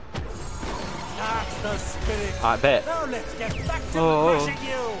 That's the spirit. I bet. Now let's get back to Oh. crushing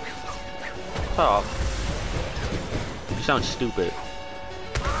you. Oh. You sound stupid.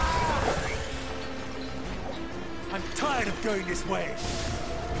 I'm tired of going this way.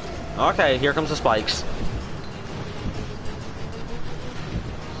 Okay, here comes the spikes.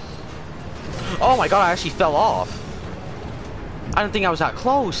 Oh my god, I actually fell off. I didn't think I was that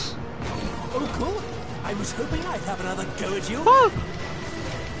close. Oh, cool. I was hoping I'd have another go at you. Ah.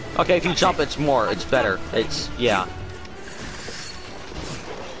 Okay, if you jump, it's better. Yeah.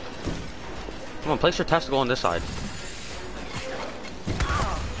 Come on, place your testicle on this side.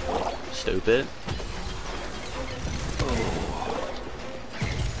 Stupid.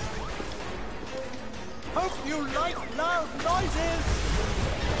 Hope you like loud noises.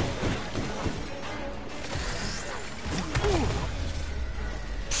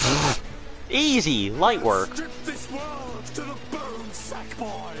 Easy, light work. Strip this world to the bone,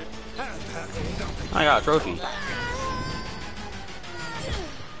 Sackboy. And have nothing. I got a trophy.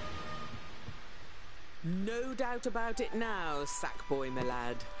 No doubt about it now, Sackboy, my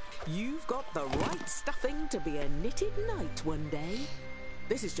lad. You've got the right stuffing to be a knitted knight one day.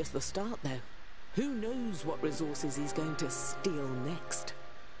 This is just the start, though. Who knows what resources he's going to steal next?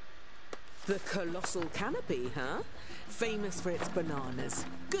 The Colossal Canopy, huh? Famous for its bananas.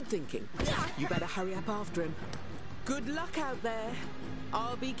 Good thinking. You better hurry up after him. Good luck out there.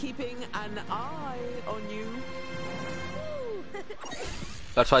 I'll be keeping an eye on you.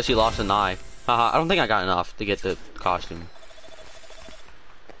 That's why she lost an eye. Haha, I don't think I got enough to get the costume.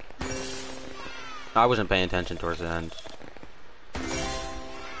 I wasn't paying attention towards the end.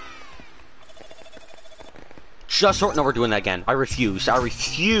 Just no, we're doing that again. I refuse. I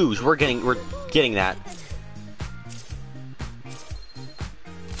refuse. We're getting that.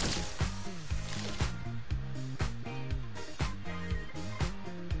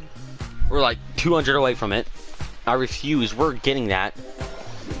 We're like 200 away from it. I refuse. We're getting that.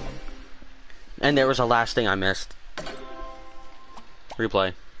 And there was a last thing I missed.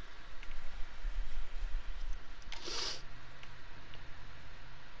 Replay.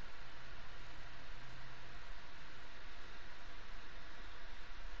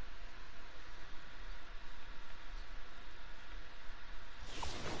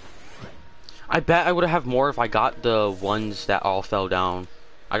 I bet I would have more if I got the ones that all fell down.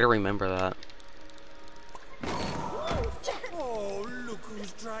 I gotta remember that. Oh, look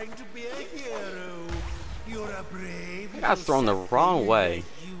who's trying to be a hero. You're a brave. I got thrown the wrong way.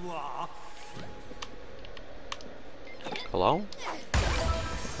 You are. Hello?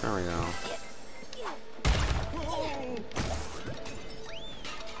 There we go.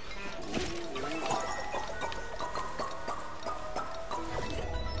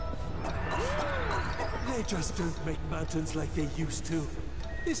 They just don't make mountains like they used to.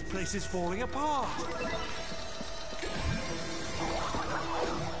 This place is falling apart.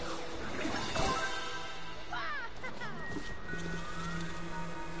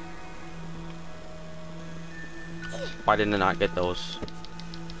 Why didn't I not get those?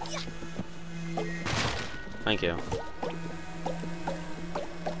 Thank you.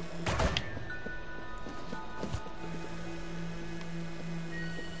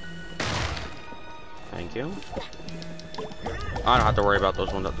 Thank you. I don't have to worry about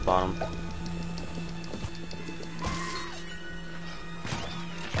those ones at the bottom.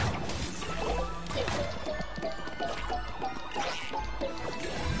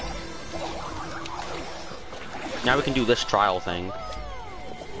 Now we can do this trial thing.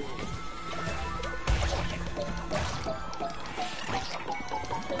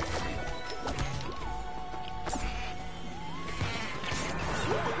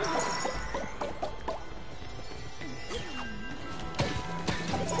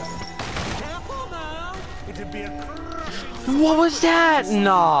 Careful now. It'd be a What was that?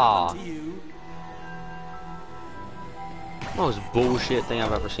 Nah. to you. Most bullshit thing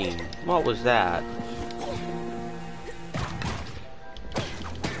I've ever seen. What was that?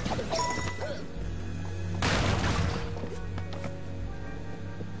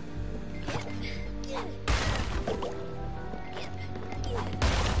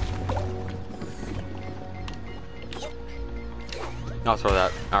 I'll throw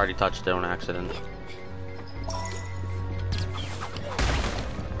that. I already touched it on accident.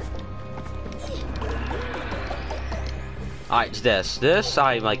 Alright, it's this. This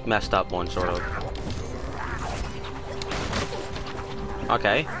I like messed up one sort of.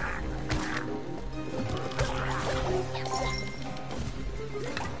 Okay.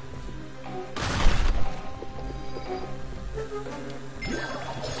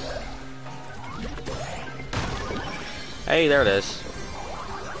 Hey, there it is.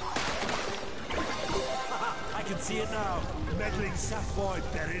 I can see it now. Meddling Sackboy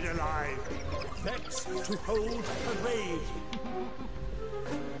buried alive. Vex to hold and rage.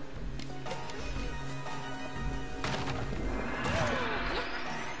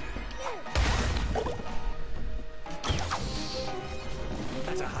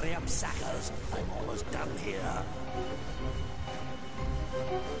 Better hurry up, Sackers. I'm almost done here.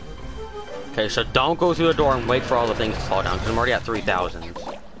 Okay, so don't go through the door and wait for all the things to fall down, because I'm already at 3,000.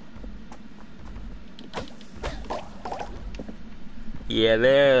 Yeah,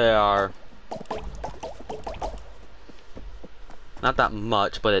 there they are. Not that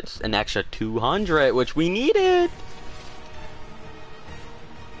much, but it's an extra 200, which we needed!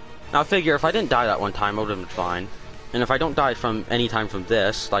 Now figure, if I didn't die that one time, I would have been fine. And if I don't die from any time from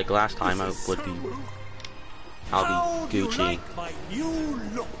this, like last time, I would be... I'll be Gucci. Like my new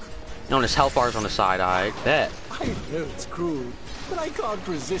look. Known as health bars on the side, I bet. I know it's cruel, but I can't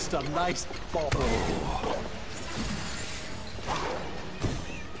resist a nice bottle.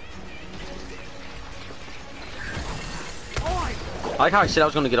 I like how I said I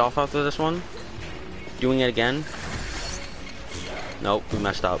was going to get off after this one. Doing it again. Nope, we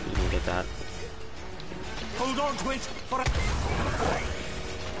messed up. We didn't get that. Hold on to it for a...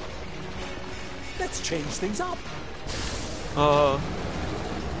 Let's change things up.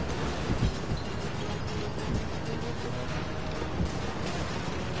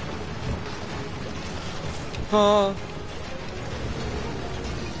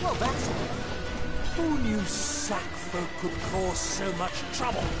 Well, that's it. Who knew sack folk could cause so much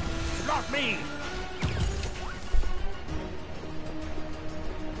trouble? Not me.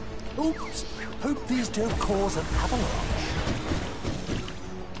 Oops. Hope these don't cause an avalanche.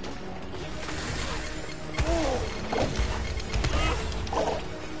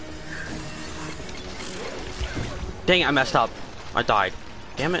 Dang it, I messed up. I died.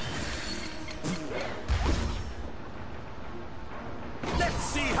 Damn it. Let's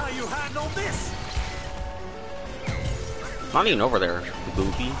see how you handle this. Not even over there,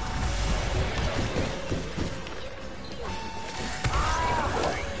 Goofy.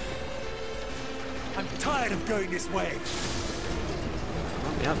 I'm tired of going this way.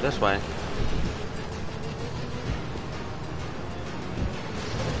 Yeah, this way.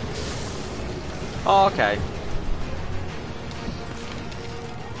 Oh, okay.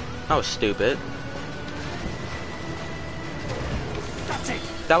 That was stupid. That's it.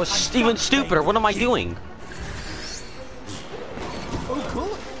 That was even stupider. What am I doing? Oh,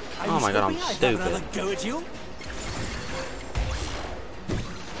 cool. Oh my god, I'm I'd have stupid. another go at you.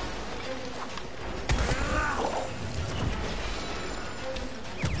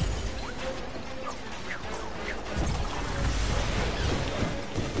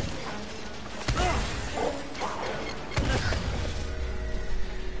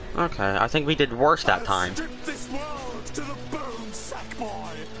 Okay, I think we did worse that time. Strip this world to the bone,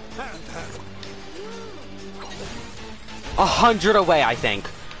 Sackboy. 100 away, I think.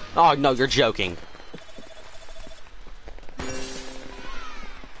 Oh no, you're joking.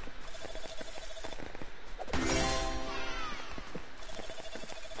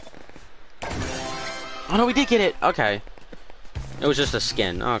 Oh no, we did get it. Okay. It was just a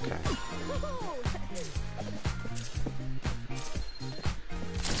skin. Okay.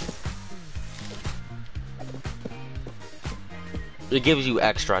 It gives you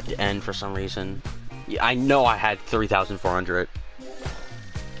extra at the end for some reason. Yeah, I know I had 3,400.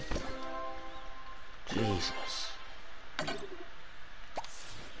 Jesus.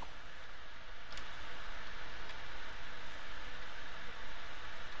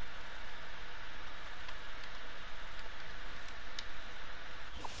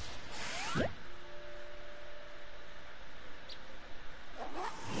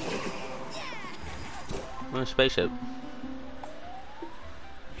 Oh, spaceship.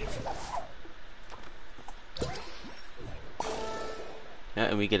 Yeah,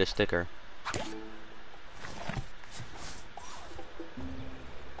 and we get a sticker.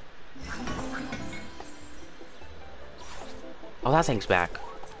 Oh, that thing's back.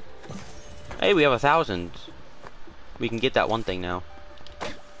 Hey, we have 1,000. We can get that one thing now.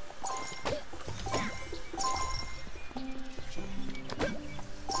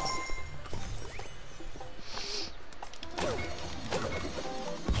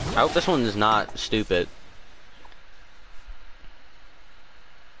 I hope this one is not stupid.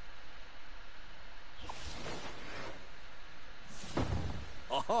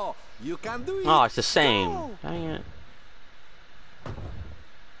 Oh, you can do it. Oh, it's the same. Go. Dang it.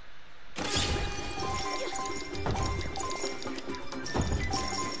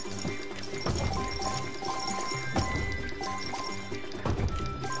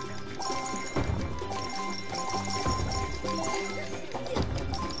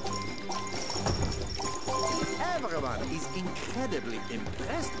 Everyone is incredibly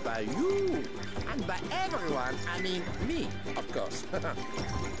impressed by you. And by everyone, I mean me, of course.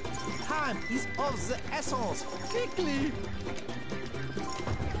 Time is of the essence. Quickly.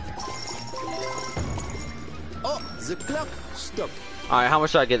 Oh, the clock stopped. Alright, how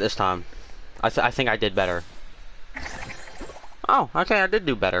much did I get this time? I think I did better. Oh, okay, I did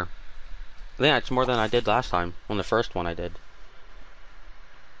do better. Yeah, it's more than I did last time. On the first one I did.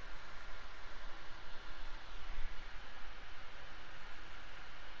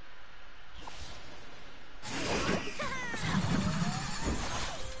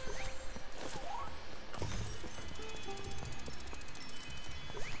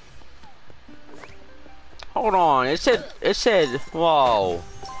 Hold on, it said, whoa.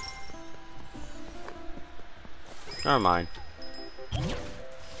 Never mind.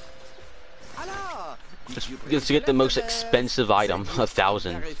 Alors, Let's get the most expensive item,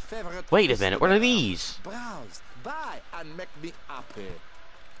 1,000. Wait a minute, what are these? Browse, buy, and make me happy.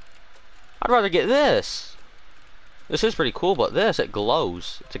 I'd rather get this. This is pretty cool, but this, it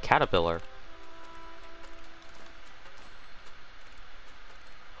glows. It's a caterpillar.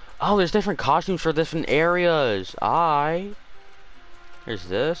 Oh, there's different costumes for different areas. There's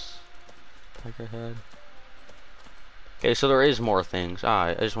this. Tiger head. Okay, so there is more things.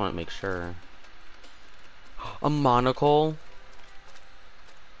 I just want to make sure. A monocle.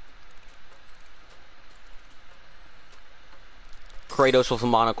 Kratos with a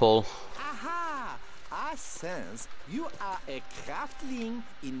monocle. Aha! I sense you are a craftling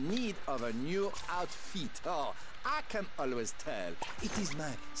in need of a new outfit. Oh, I can always tell. It is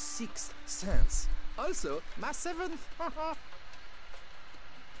my sixth sense. Also, my seventh.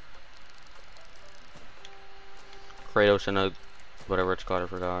 Kratos and a whatever it's called, I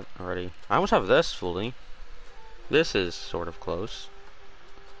forgot already. I almost have this fully. This is sort of close.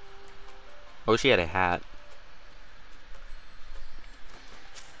 Oh, she had a hat.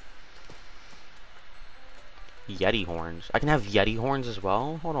 Yeti horns. I can have Yeti horns as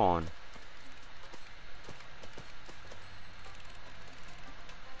well? Hold on.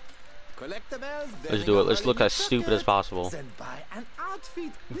 Let's do it. Let's look as stupid as possible. Then buy an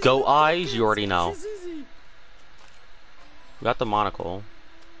outfit with Goat no eyes, you pockets. already know. It's easy. We got the monocle.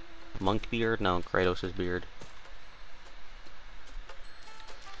 Monk beard? No, Kratos' beard.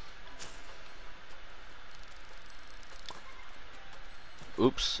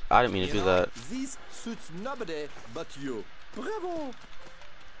 Oops, I didn't mean to You do know, that. This suits nobody but you. Bravo!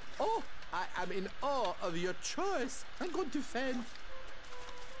 Oh, I am in awe of your choice. I'm going to faint.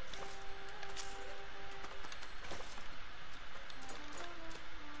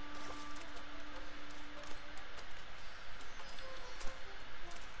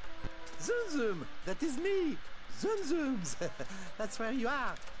 Zoom Zoom, that is me. Zoom Zooms. That's where you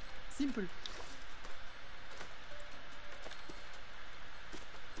are. Simple.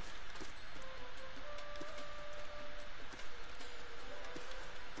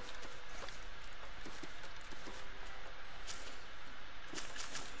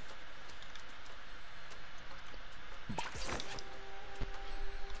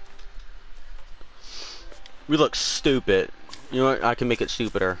 We look stupid. You know what? I can make it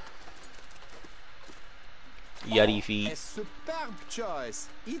stupider. Yeti A feet. superb choice.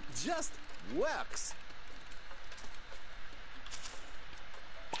 It just works.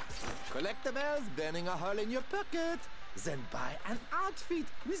 Collectibles burning a hole in your pocket. Then buy an outfit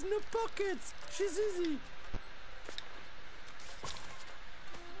with no pockets. She's easy.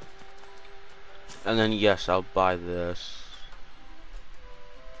 And then, yes, I'll buy this.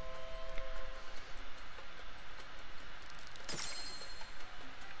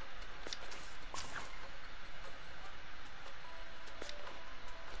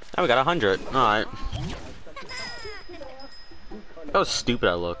 Now we got 100. Alright. How stupid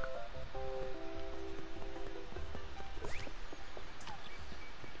I look.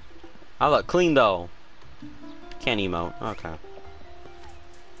 I look clean though. Can't emote. Okay.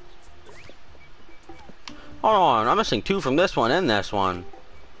 Hold on, I'm missing 2 from this one and this one.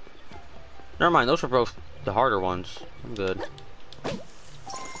 Never mind, those were both the harder ones. I'm good.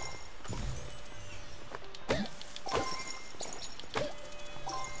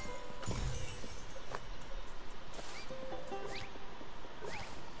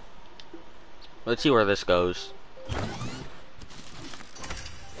 Let's see where this goes.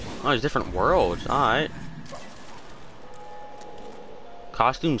 Oh, there's different worlds. Alright.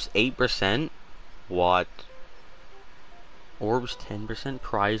 Costumes 8%? What? Orbs 10%?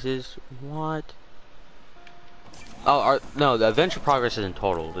 Prizes? What? Oh, no, the adventure progress is in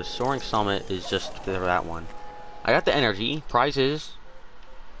total. The Soaring Summit is just for that one. I got the energy. Prizes.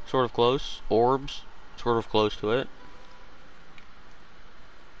 Sort of close. Orbs. Sort of close to it.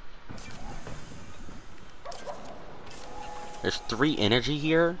 There's 3 energy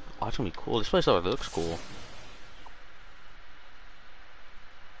here. Oh, it's gonna be cool. This place already looks cool.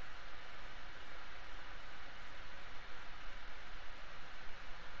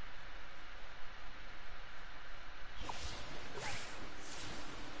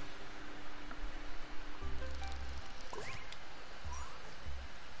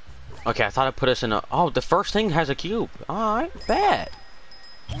 Okay, I thought I'd put us in a... Oh, the first thing has a cube. Alright, bet.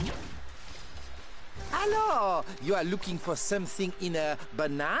 Hello, you are looking for something in a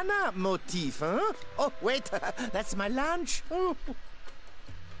banana motif, huh? Oh, wait, that's my lunch. Oh.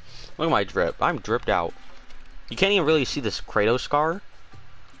 Look at my drip. I'm dripped out. You can't even really see this Kratos scar.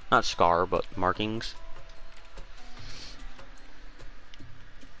 Not scar, but markings.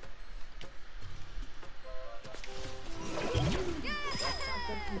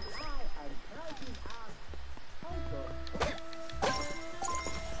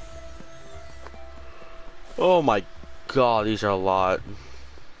 Oh my god, these are a lot.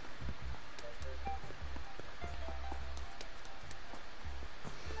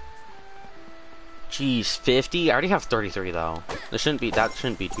 Jeez, 50? I already have 33 though. That shouldn't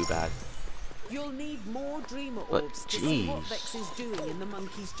be too bad. You'll need more dreamer But, orbs to see what jeez. Vex is doing in the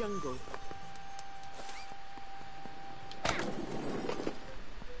monkey's jungle.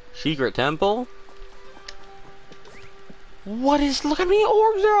 Secret temple? What is, look how many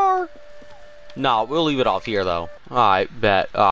orbs there are! No, we'll leave it off here though. Alright, bet.